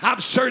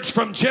 I've searched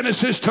from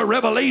Genesis to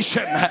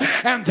Revelation,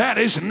 and that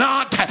is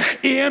not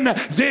in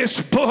this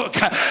book,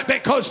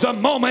 because the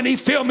moment he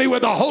filled me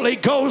with the Holy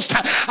Ghost,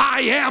 I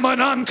am an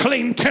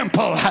unclean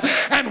temple,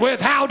 and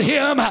without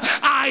him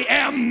I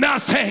am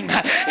nothing.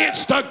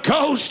 It's the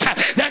ghost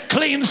that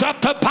cleans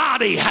up the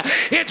body.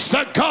 It's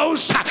the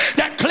ghost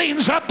that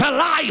cleans up the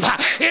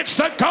life. It's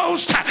the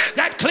ghost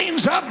that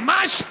cleans up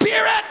my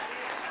spirit.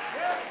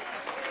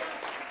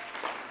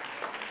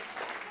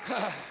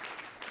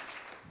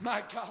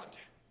 My God,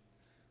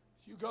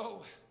 you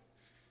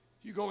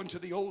go into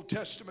the Old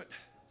Testament.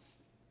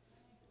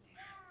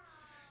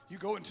 You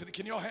go into the,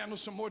 can y'all handle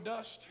some more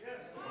dust?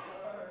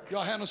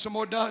 Y'all handle some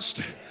more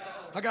dust?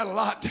 I got a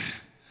lot.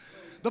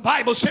 The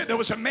Bible said there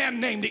was a man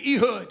named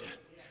Ehud.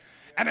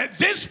 And at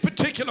this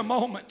particular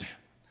moment,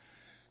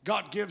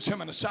 God gives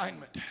him an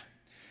assignment.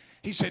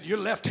 He said, you're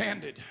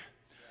left-handed,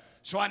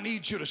 so I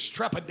need you to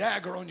strap a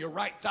dagger on your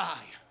right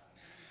thigh.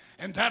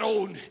 And that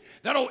old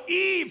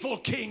evil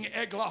King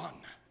Eglon,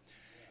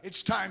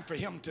 it's time for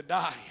him to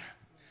die.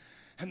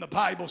 And the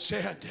Bible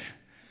said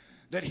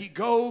that he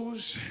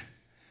goes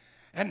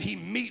and he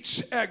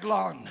meets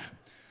Eglon,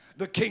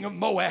 the king of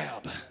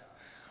Moab.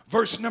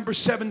 Verse number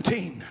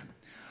 17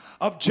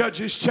 of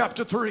Judges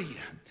chapter 3.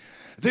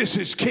 This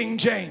is King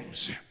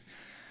James.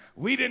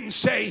 We didn't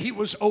say he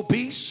was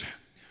obese.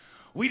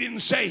 We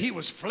didn't say he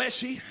was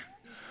fleshy.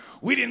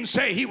 We didn't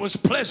say he was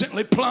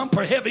pleasantly plump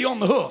or heavy on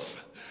the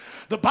hoof.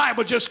 The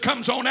Bible just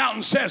comes on out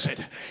and says it.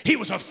 He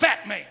was a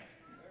fat man.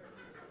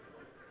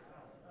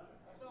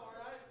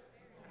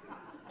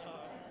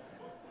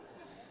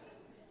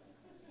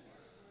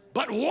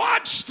 But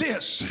watch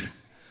this.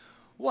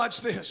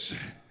 Watch this.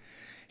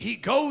 He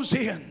goes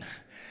in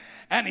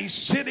and he's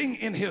sitting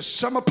in his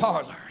summer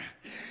parlor.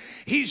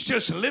 He's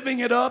just living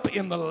it up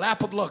in the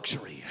lap of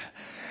luxury.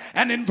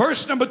 And in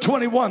verse number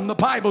 21, the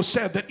Bible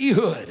said that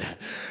Ehud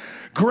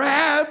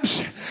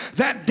grabs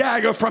that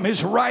dagger from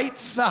his right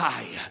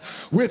thigh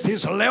with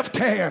his left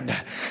hand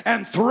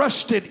and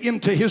thrust it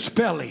into his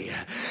belly.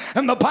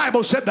 And the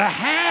Bible said the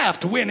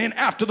haft went in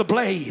after the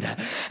blade,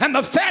 and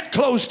the fat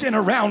closed in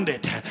around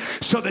it,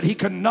 so that he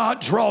could not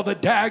draw the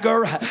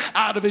dagger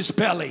out of his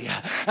belly.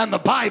 And the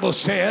Bible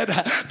said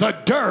the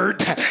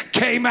dirt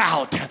came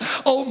out.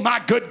 Oh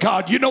my good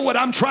God, you know what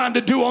I'm trying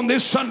to do on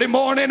this Sunday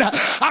morning?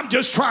 I'm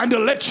just trying to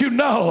let you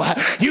know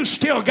you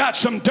still got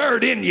some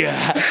dirt in you.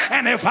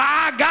 And if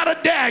I got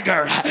a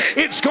dagger,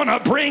 it's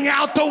gonna bring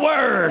out the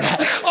word.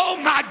 Oh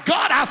my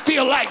God, I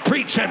feel like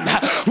preaching.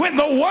 When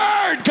the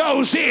word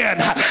goes in,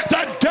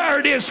 the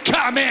dirt is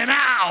coming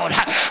out.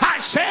 I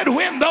said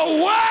when the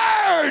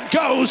word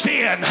goes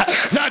in,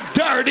 the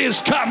dirt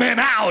is coming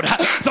out.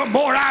 The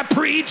more I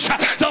preach,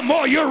 the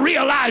more you're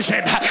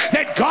realizing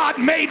that God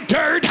made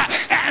dirt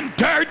and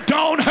dirt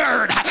don't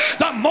hurt.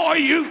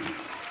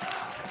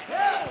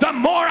 The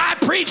more I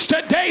preach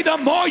today, the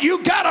more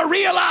you gotta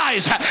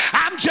realize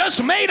I'm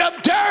just made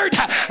of dirt.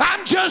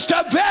 I'm just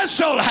a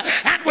vessel,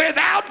 and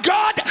without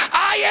God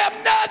I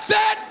am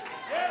nothing.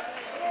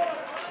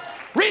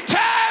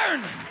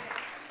 Return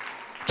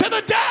to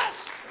the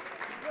dust.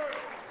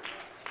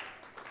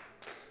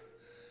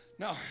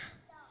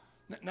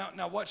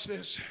 Now watch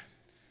this.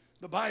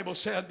 The Bible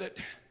said that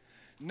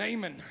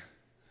Naaman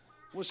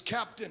was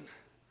captain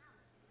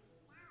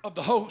of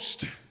the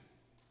host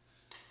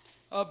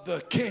of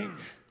the king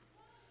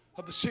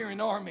of the Syrian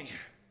army.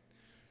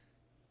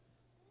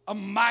 A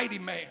mighty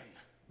man.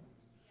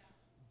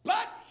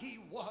 But he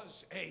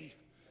was a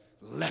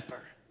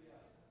leper.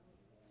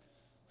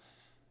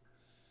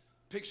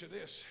 Picture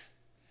this.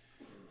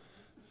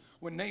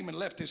 When Naaman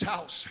left his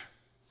house,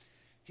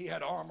 he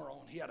had armor on,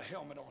 he had a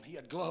helmet on, he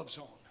had gloves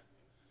on.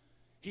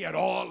 He had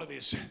all of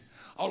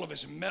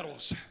his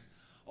medals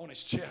on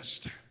his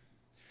chest.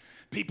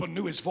 People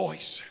knew his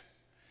voice.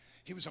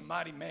 He was a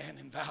mighty man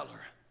in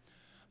valor,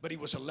 but he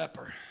was a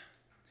leper.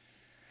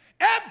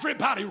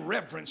 Everybody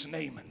reverenced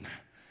Naaman.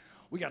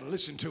 We got to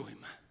listen to him.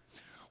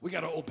 We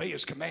got to obey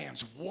his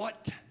commands.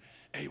 What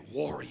a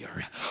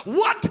warrior.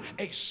 What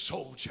a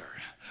soldier.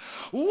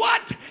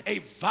 What a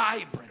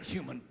vibrant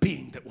human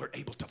being that we're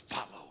able to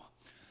follow.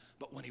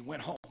 But when he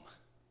went home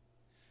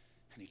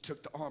and he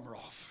took the armor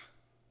off,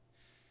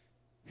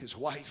 his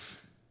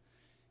wife,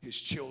 his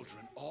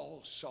children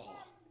all saw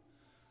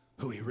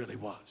who he really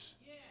was.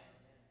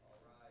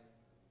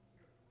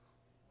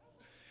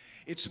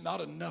 It's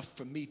not enough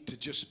for me to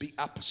just be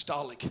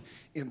apostolic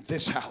in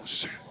this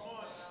house.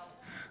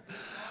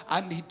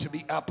 I need to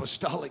be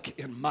apostolic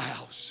in my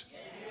house.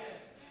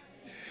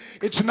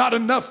 It's not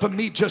enough for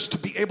me just to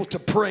be able to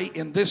pray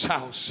in this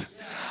house.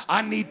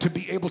 I need to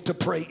be able to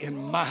pray in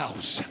my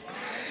house.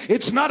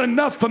 It's not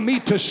enough for me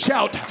to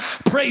shout,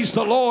 praise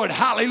the Lord,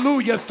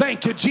 hallelujah,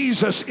 thank you,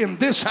 Jesus, in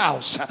this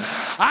house.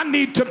 I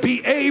need to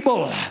be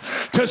able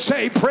to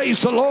say,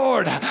 praise the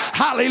Lord,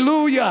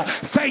 hallelujah,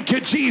 thank you,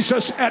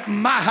 Jesus, at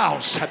my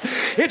house.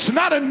 It's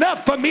not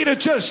enough for me to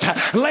just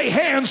lay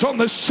hands on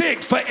the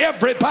sick for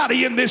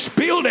everybody in this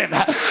building.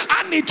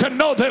 I need to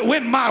know that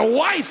when my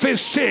wife is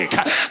sick,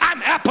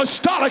 I'm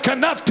apostolic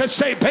enough to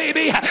say,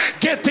 baby,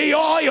 get the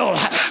oil.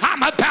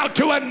 I'm about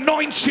to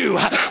anoint you.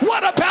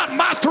 What about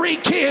my 3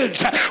 kids?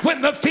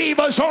 When the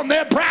fever's on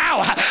their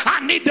brow,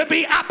 I need to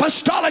be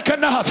apostolic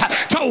enough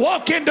to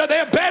walk into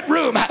their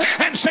bedroom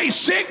and say,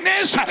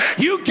 sickness,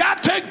 you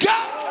got to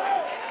go.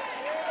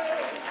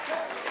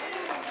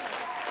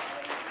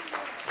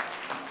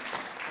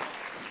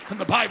 And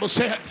the Bible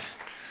said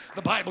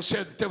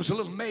that there was a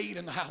little maid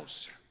in the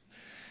house,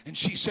 and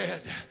she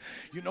said,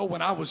 you know,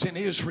 when I was in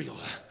Israel,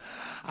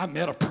 I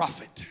met a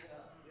prophet.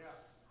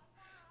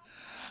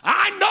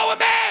 I know a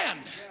man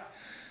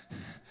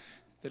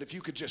that if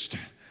you could just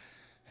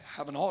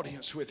have an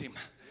audience with him,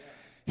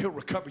 he'll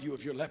recover you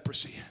of your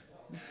leprosy.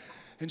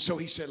 And so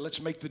he said,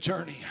 let's make the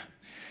journey.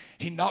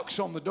 He knocks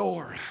on the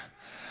door.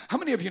 How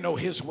many of you know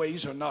his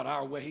ways are not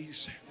our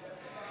ways?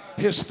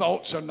 His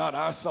thoughts are not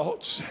our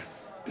thoughts.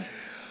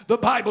 The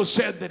Bible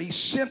said that he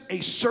sent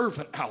a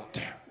servant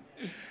out.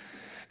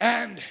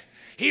 And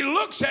he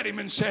looks at him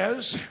and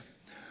says,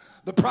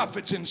 the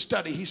prophet's in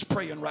study, he's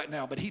praying right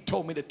now, but he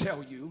told me to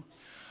tell you,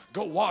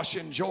 go wash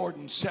in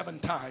Jordan 7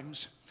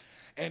 times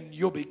and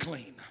you'll be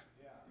clean.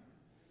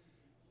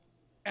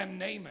 And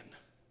Naaman,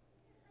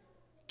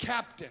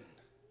 captain,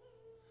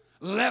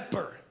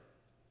 leper,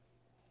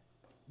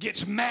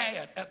 gets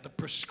mad at the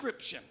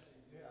prescription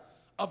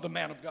of the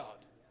man of God.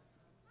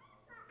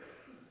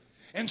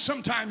 And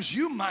sometimes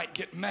you might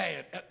get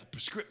mad at the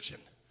prescription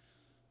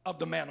of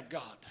the man of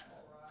God.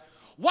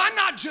 Why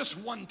not just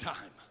one time?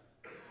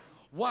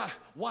 Why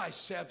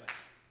 7?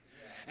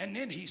 And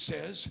then he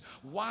says,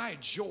 why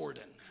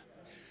Jordan?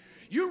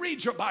 You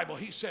read your Bible,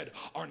 he said,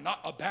 are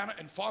not Abana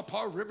and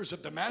Pharpar rivers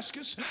of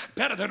Damascus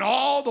better than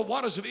all the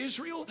waters of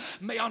Israel?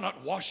 May I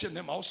not wash in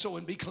them also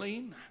and be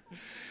clean?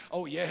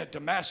 Oh yeah,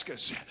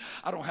 Damascus,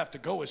 I don't have to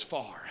go as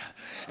far.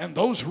 And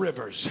those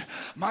rivers,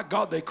 my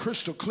God, they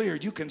crystal clear.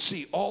 You can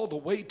see all the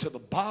way to the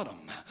bottom.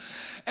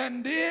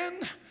 And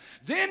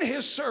then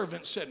his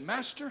servant said,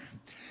 Master,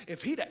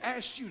 if he'd have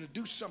asked you to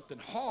do something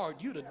hard,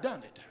 you'd have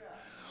done it.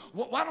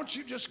 Well, why don't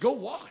you just go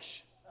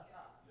wash?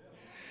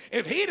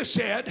 If he'd have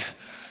said,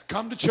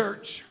 come to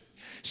church,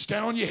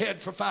 stand on your head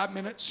for 5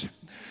 minutes,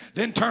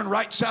 then turn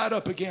right side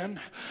up again,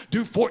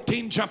 do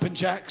 14 jumping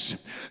jacks,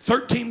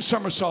 13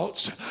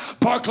 somersaults,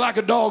 bark like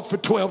a dog for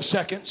 12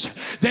 seconds,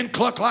 then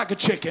cluck like a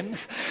chicken,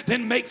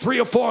 then make 3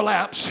 or 4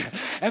 laps,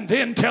 and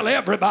then tell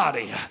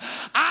everybody,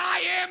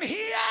 I am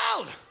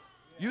healed.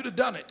 You'd have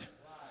done it.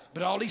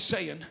 But all he's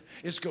saying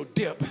is go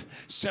dip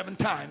 7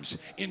 times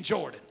in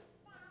Jordan.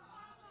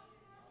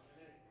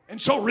 And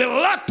so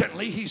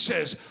reluctantly he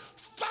says,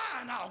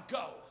 fine, I'll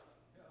go.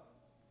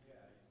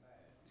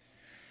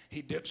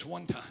 He dips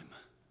 1 time,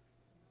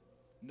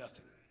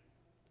 nothing.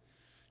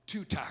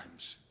 2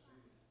 times,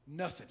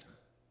 nothing.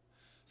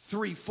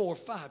 3, 4,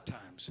 5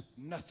 times,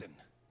 nothing.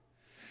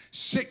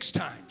 6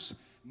 times,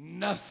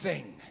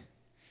 nothing.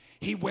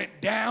 He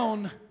went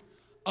down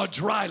a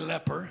dry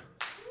leper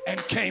and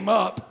came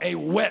up a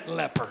wet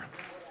leper.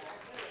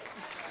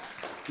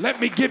 Let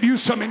me give you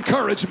some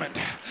encouragement.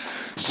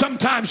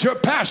 Sometimes your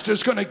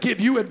pastor's going to give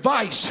you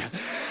advice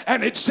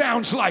And it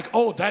sounds like,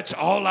 oh, that's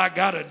all I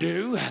gotta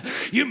do?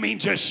 You mean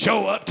just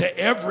show up to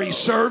every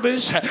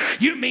service?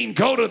 You mean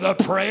go to the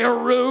prayer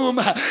room?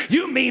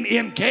 You mean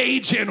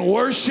engage in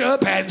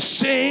worship and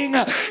sing?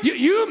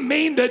 You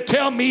mean to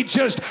tell me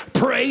just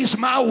praise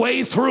my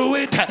way through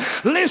it?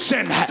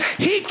 Listen,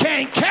 he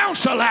can't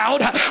counsel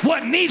out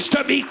what needs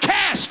to be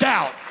cast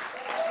out.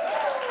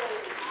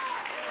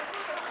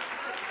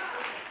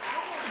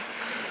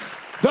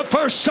 The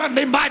first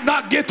Sunday might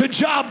not get the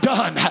job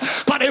done,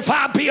 but if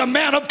I be a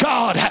man of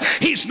God,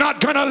 he's not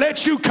going to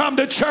let you come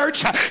to church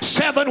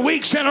 7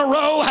 weeks in a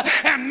row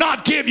and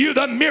not give you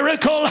the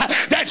miracle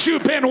that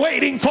you've been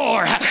waiting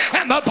for.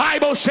 And the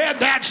Bible said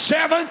that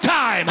 7th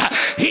time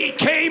he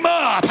came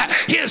up,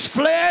 his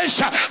flesh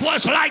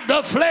was like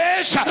the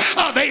flesh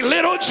of a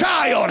little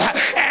child,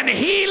 and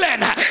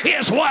healing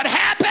is what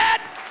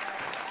happened.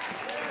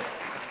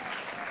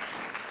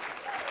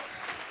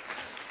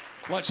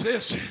 Watch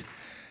this.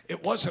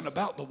 It wasn't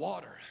about the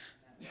water.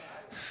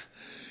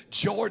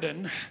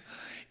 Jordan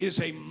is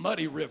a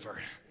muddy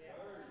river.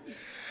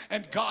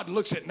 And God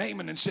looks at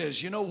Naaman and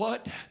says, you know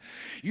what?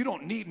 You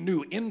don't need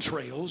new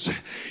entrails.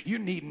 You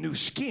need new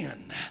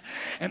skin.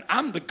 And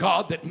I'm the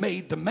God that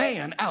made the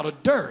man out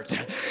of dirt.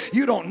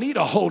 You don't need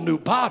a whole new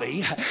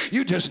body.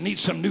 You just need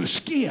some new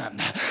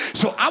skin.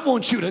 So I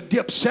want you to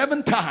dip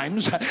 7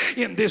 times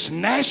in this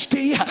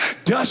nasty,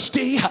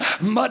 dusty,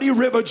 muddy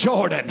river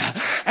Jordan.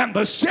 And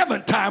the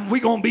 7th time we're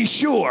going to be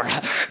sure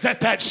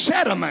that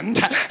sediment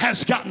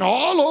has gotten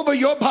all over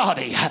your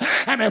body.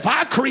 And if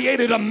I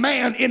created a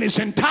man in his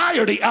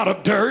entirety out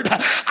of dirt,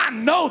 I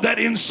know that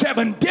in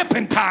 7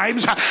 dipping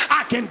times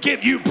I can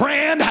give you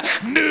brand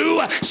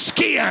new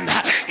skin.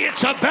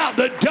 It's about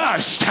the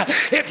dust.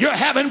 If you're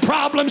having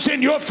problems in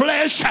your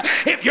flesh,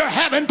 if you're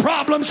having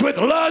problems with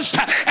lust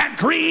and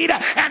greed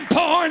and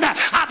porn,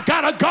 I've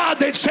got a God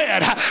that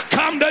said,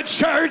 come to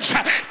church,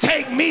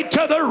 take me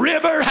to the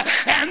river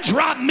and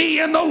drop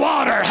me in the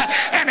water.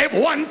 And if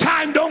one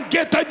time don't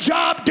get the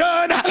job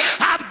done,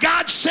 I've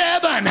got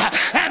 7.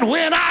 And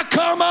when I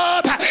come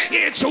up,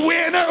 it's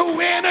winner,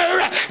 winner,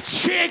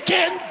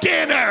 chicken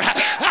dinner.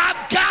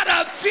 I've got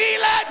a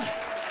feeling.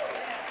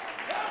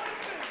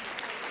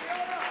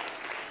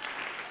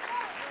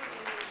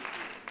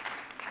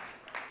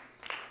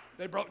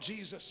 They brought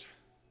Jesus.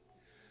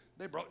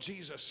 They brought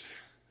Jesus,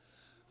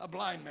 a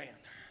blind man.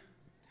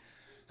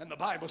 And the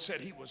Bible said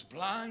he was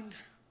blind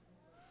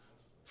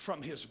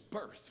from his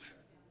birth.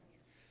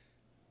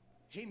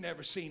 He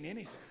never seen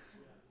anything.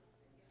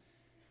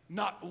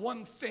 Not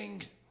one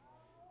thing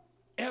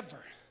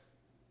ever.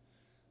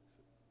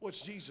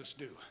 What's Jesus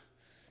do?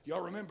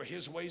 Y'all remember,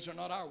 his ways are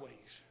not our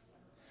ways.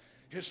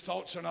 His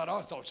thoughts are not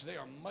our thoughts. They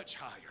are much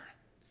higher.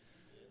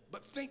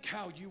 But think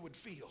how you would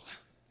feel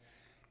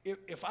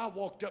if I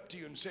walked up to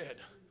you and said,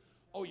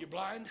 oh, you're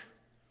blind?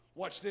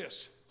 Watch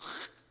this.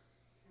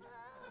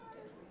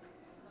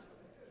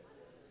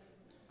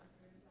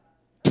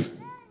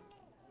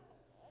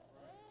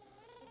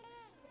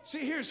 See,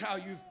 here's how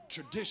you've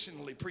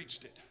traditionally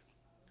preached it.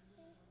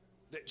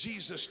 That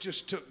Jesus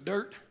just took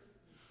dirt,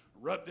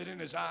 rubbed it in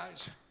his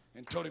eyes,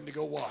 and told him to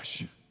go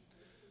wash.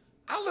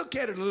 I look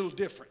at it a little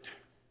different.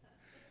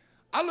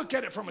 I look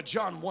at it from a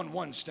John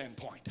 1:1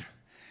 standpoint.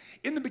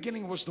 In the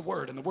beginning was the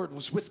Word, and the Word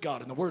was with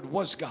God, and the Word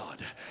was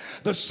God.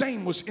 The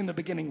same was in the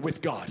beginning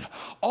with God.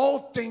 All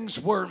things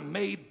were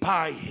made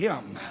by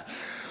him.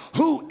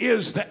 Who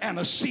is the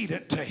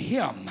antecedent to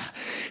him?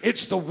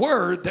 It's the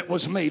Word that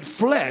was made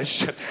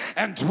flesh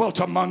and dwelt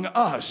among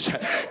us.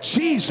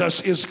 Jesus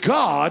is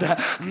God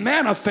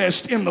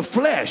manifest in the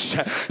flesh.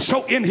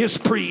 So in his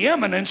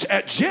preeminence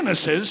at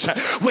Genesis,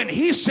 when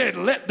he said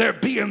let there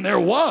be and there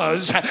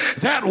was,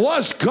 that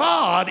was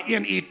God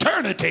in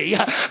eternity,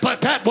 but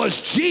that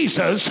was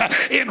Jesus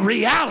in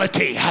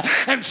reality.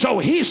 And so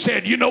he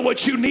said, you know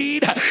what you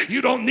need?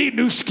 You don't need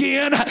new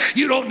skin.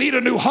 You don't need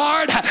a new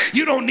heart.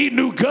 You don't need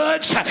new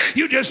guts.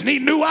 You just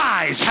need new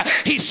eyes.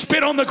 He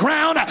spit on the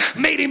ground,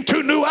 made him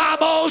 2 new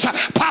eyeballs,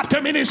 popped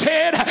them in his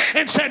head,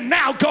 and said,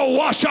 now go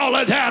wash all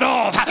of that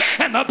off.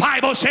 And the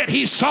Bible said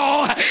he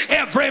saw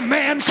every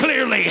man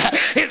clearly.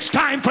 It's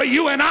time for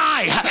you and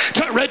I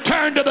to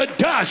return to the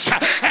dust.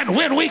 And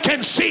when we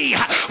can see,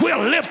 we'll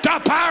lift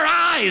up our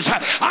eyes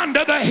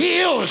under the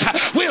hills.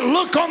 We'll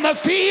look on the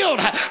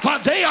field, for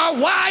they are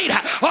white,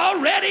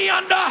 already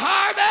under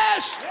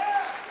harvest.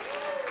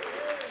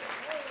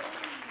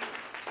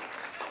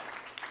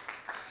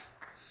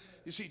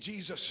 You see,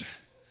 Jesus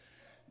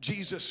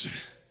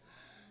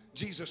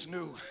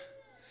knew.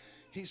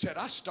 He said,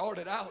 I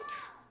started out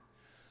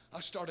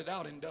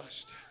in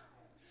dust.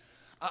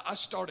 I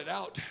started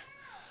out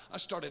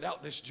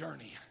this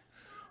journey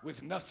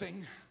with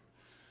nothing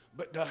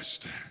but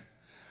dust.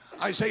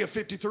 Isaiah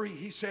 53,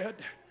 he said,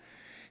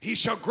 he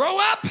shall grow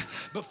up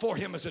before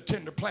him as a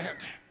tender plant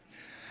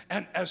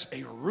and as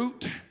a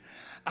root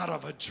out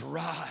of a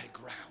dry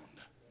ground.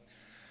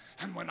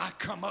 And when I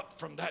come up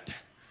from that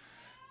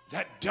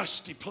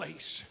dusty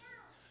place,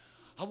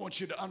 I want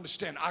you to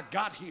understand, I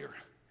got here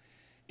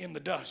in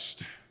the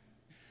dust.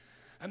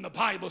 And the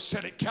Bible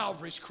said at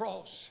Calvary's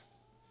cross,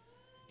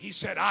 He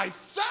said, I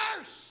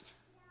thirst.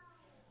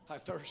 I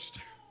thirst.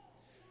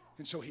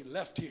 And so he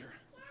left here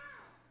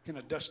in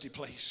a dusty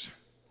place.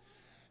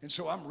 And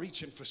so I'm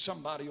reaching for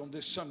somebody on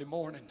this Sunday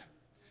morning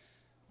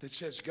that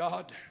says,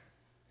 God,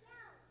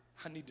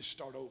 I need to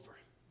start over.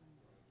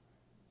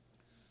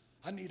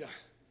 I need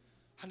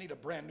a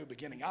brand new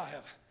beginning. I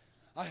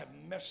have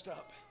messed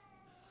up.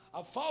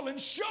 I've fallen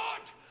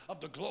short of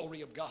the glory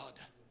of God.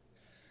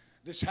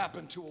 This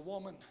happened to a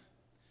woman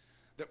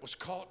that was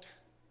caught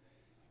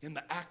in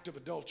the act of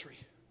adultery,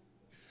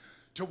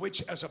 to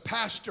which as a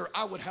pastor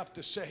I would have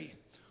to say,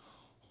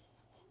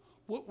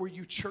 what were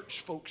you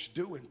church folks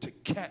doing to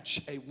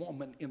catch a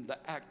woman in the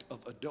act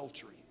of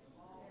adultery?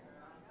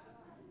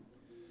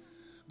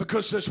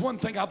 Because there's one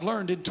thing I've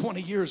learned in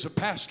 20 years of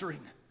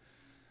pastoring,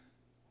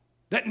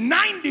 that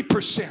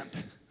 90%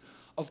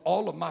 of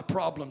all of my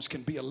problems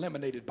can be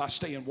eliminated by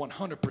staying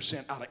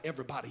 100% out of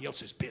everybody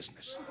else's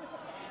business.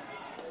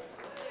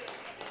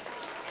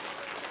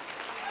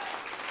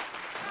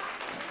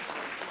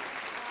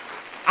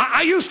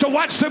 I used to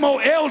watch them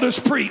old elders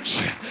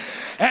preach,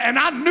 and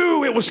I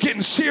knew it was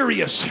getting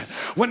serious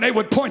when they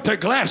would point their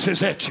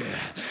glasses at you.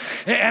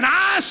 And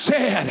I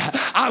said,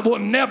 I will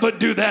never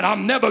do that.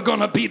 I'm never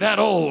going to be that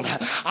old.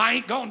 I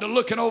ain't gone to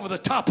looking over the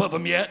top of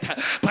them yet,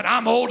 but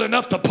I'm old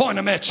enough to point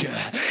them at you.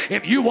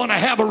 If you want to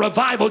have a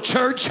revival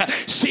church,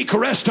 seek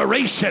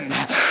restoration.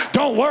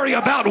 Don't worry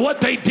about what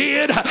they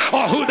did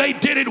or who they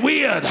did it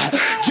with.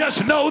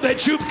 Just know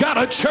that you've got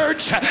a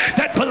church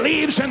that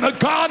believes in the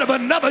God of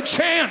another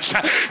chance.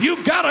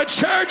 You've got a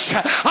church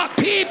of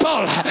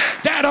people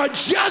that are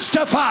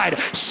justified.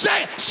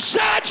 Say,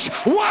 such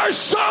were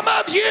some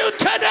of you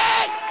today.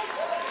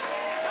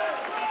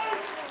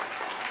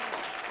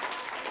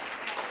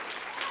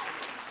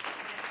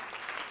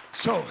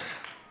 So,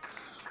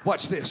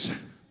 watch this.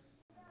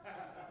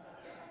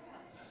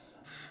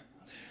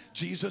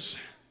 Jesus,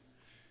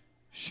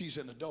 she's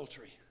in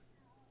adultery.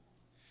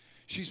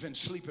 She's been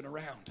sleeping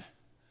around.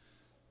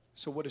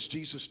 So what does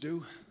Jesus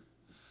do?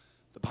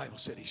 The Bible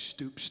said he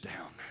stoops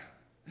down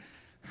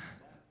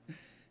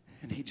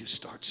and he just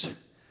starts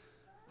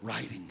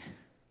writing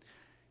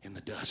in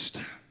the dust.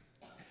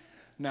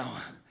 Now,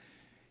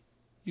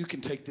 you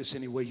can take this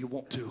any way you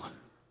want to.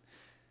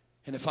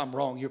 And if I'm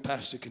wrong, your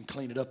pastor can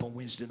clean it up on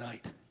Wednesday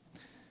night.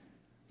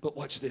 But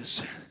watch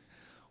this.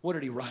 What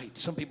did he write?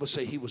 Some people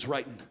say he was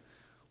writing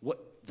what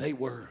they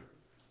were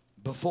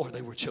before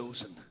they were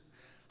chosen.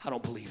 I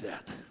don't believe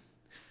that.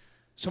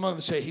 Some of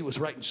them say he was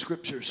writing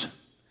scriptures.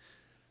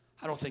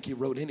 I don't think he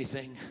wrote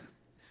anything.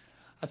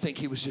 I think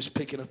he was just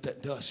picking up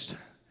that dust.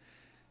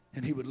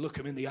 And he would look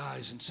him in the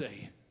eyes and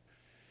say,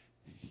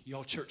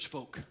 y'all church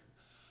folk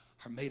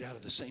are made out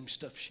of the same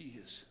stuff she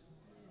is.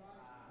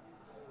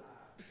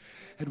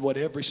 And what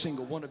every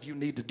single one of you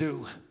need to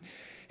do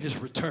is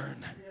return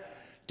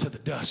to the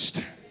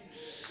dust.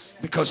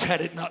 Because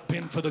had it not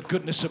been for the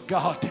goodness of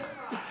God,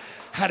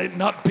 had it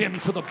not been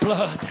for the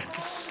blood,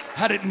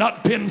 had it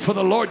not been for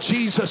the Lord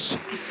Jesus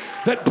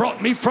that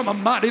brought me from a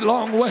mighty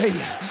long way,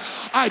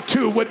 I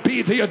too would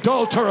be the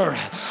adulterer.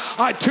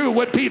 I too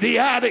would be the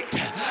addict.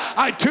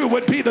 I too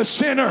would be the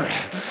sinner.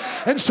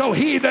 And so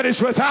he that is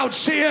without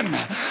sin,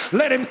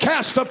 let him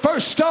cast the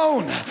first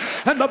stone.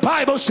 And the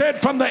Bible said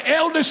from the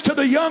eldest to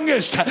the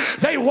youngest,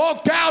 they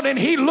walked out and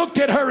he looked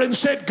at her and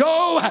said,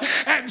 go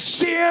and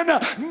sin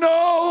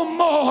no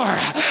more.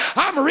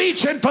 I'm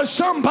reaching for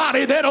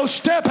somebody that'll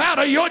step out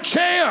of your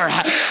chair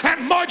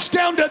and march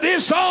down to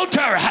this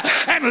altar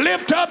and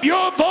lift up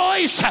your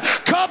voice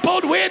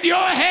coupled with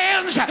your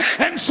hands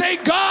and say,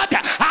 God,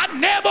 I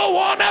never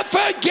want to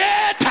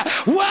forget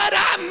what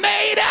I'm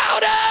made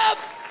out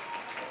of.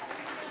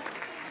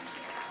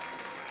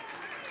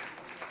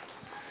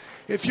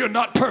 If you're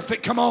not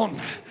perfect, come on.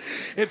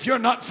 If you're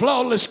not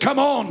flawless, come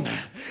on.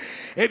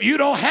 If you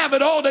don't have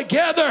it all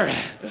together,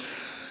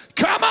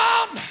 come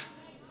on.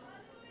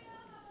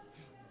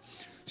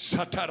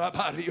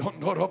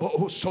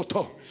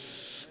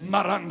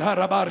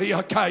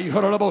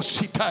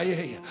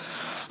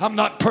 I'm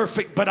not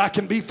perfect, but I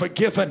can be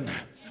forgiven.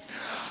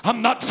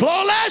 I'm not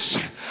flawless,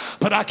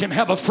 but I can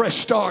have a fresh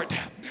start.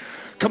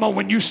 Come on,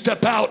 when you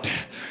step out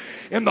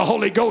in the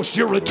Holy Ghost,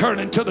 you're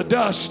returning to the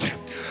dust.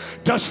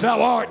 Dust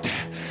thou art,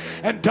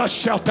 and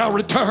dust shalt thou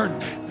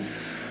return.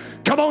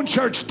 Come on,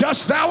 church,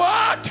 dust thou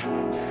art,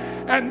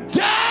 and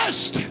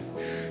dust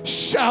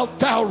shalt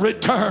thou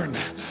return.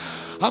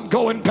 I'm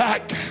going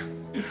back.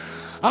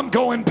 I'm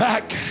going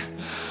back.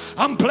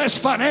 I'm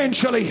blessed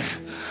financially,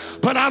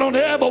 but I don't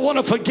ever want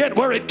to forget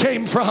where it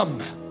came from.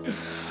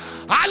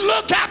 I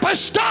look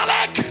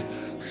apostolic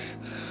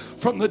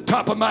from the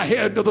top of my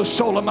head to the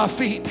sole of my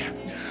feet,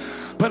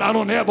 but I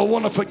don't ever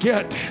want to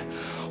forget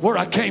where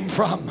I came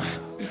from.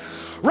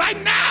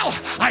 Right now,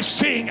 I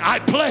sing, I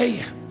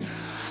play,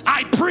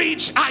 I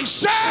preach, I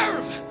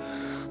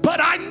serve, but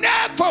I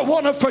never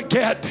want to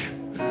forget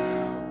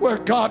where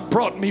God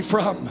brought me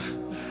from.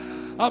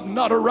 I've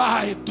not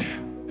arrived.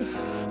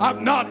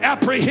 I've not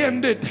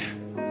apprehended.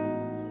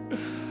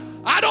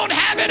 I don't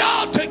have it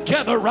all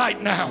together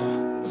right now.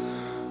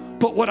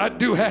 But what I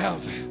do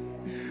have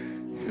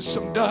is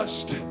some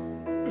dust.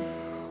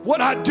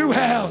 What I do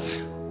have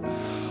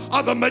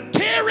are the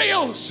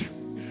materials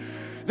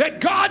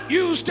that God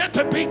used at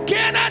the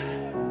beginning.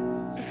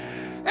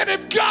 And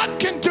if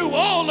God can do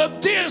all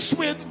of this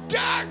with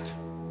dirt,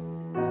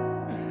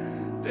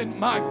 then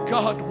my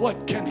God,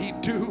 what can he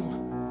do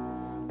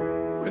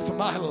with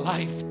my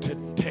life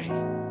today?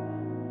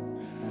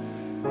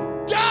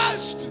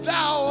 Dust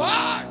thou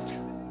art,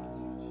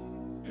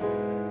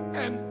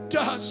 and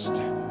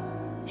dust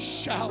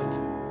shalt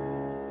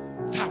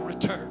thou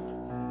return.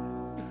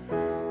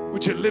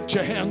 Would you lift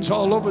your hands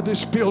all over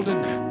this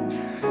building,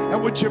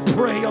 and would you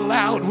pray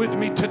aloud with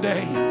me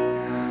today?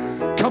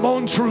 Come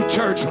on, True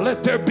Church,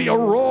 let there be a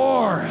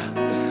roar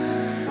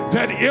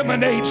that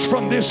emanates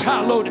from this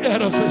hallowed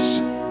edifice.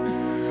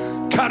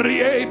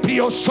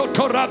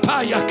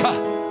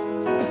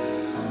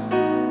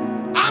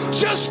 I'm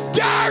just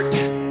dirt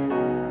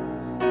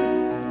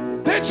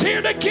that's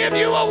here to give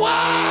you a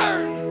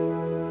word.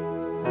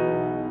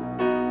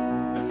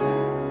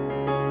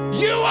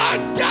 You are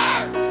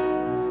dirt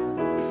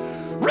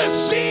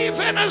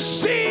receiving a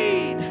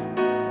seed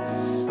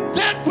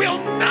that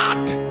will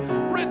not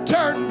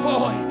return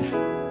void.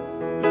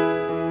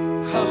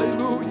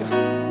 Hallelujah.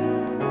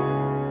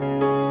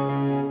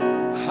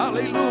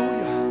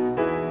 Hallelujah.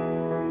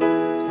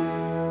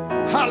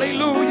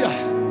 Hallelujah.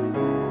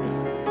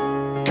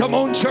 Come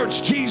on,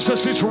 church.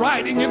 Jesus is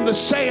writing in the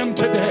sand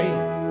today.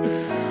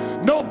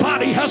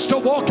 Nobody has to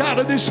walk out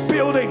of this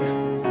building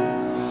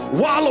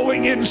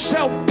wallowing in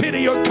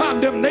self-pity or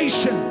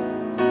condemnation.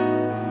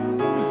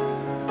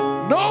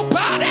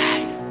 Nobody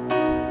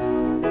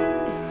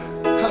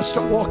has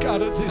to walk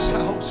out of this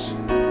house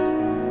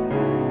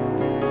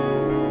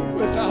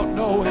without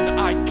knowing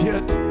I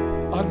get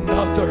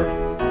another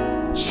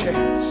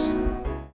chance.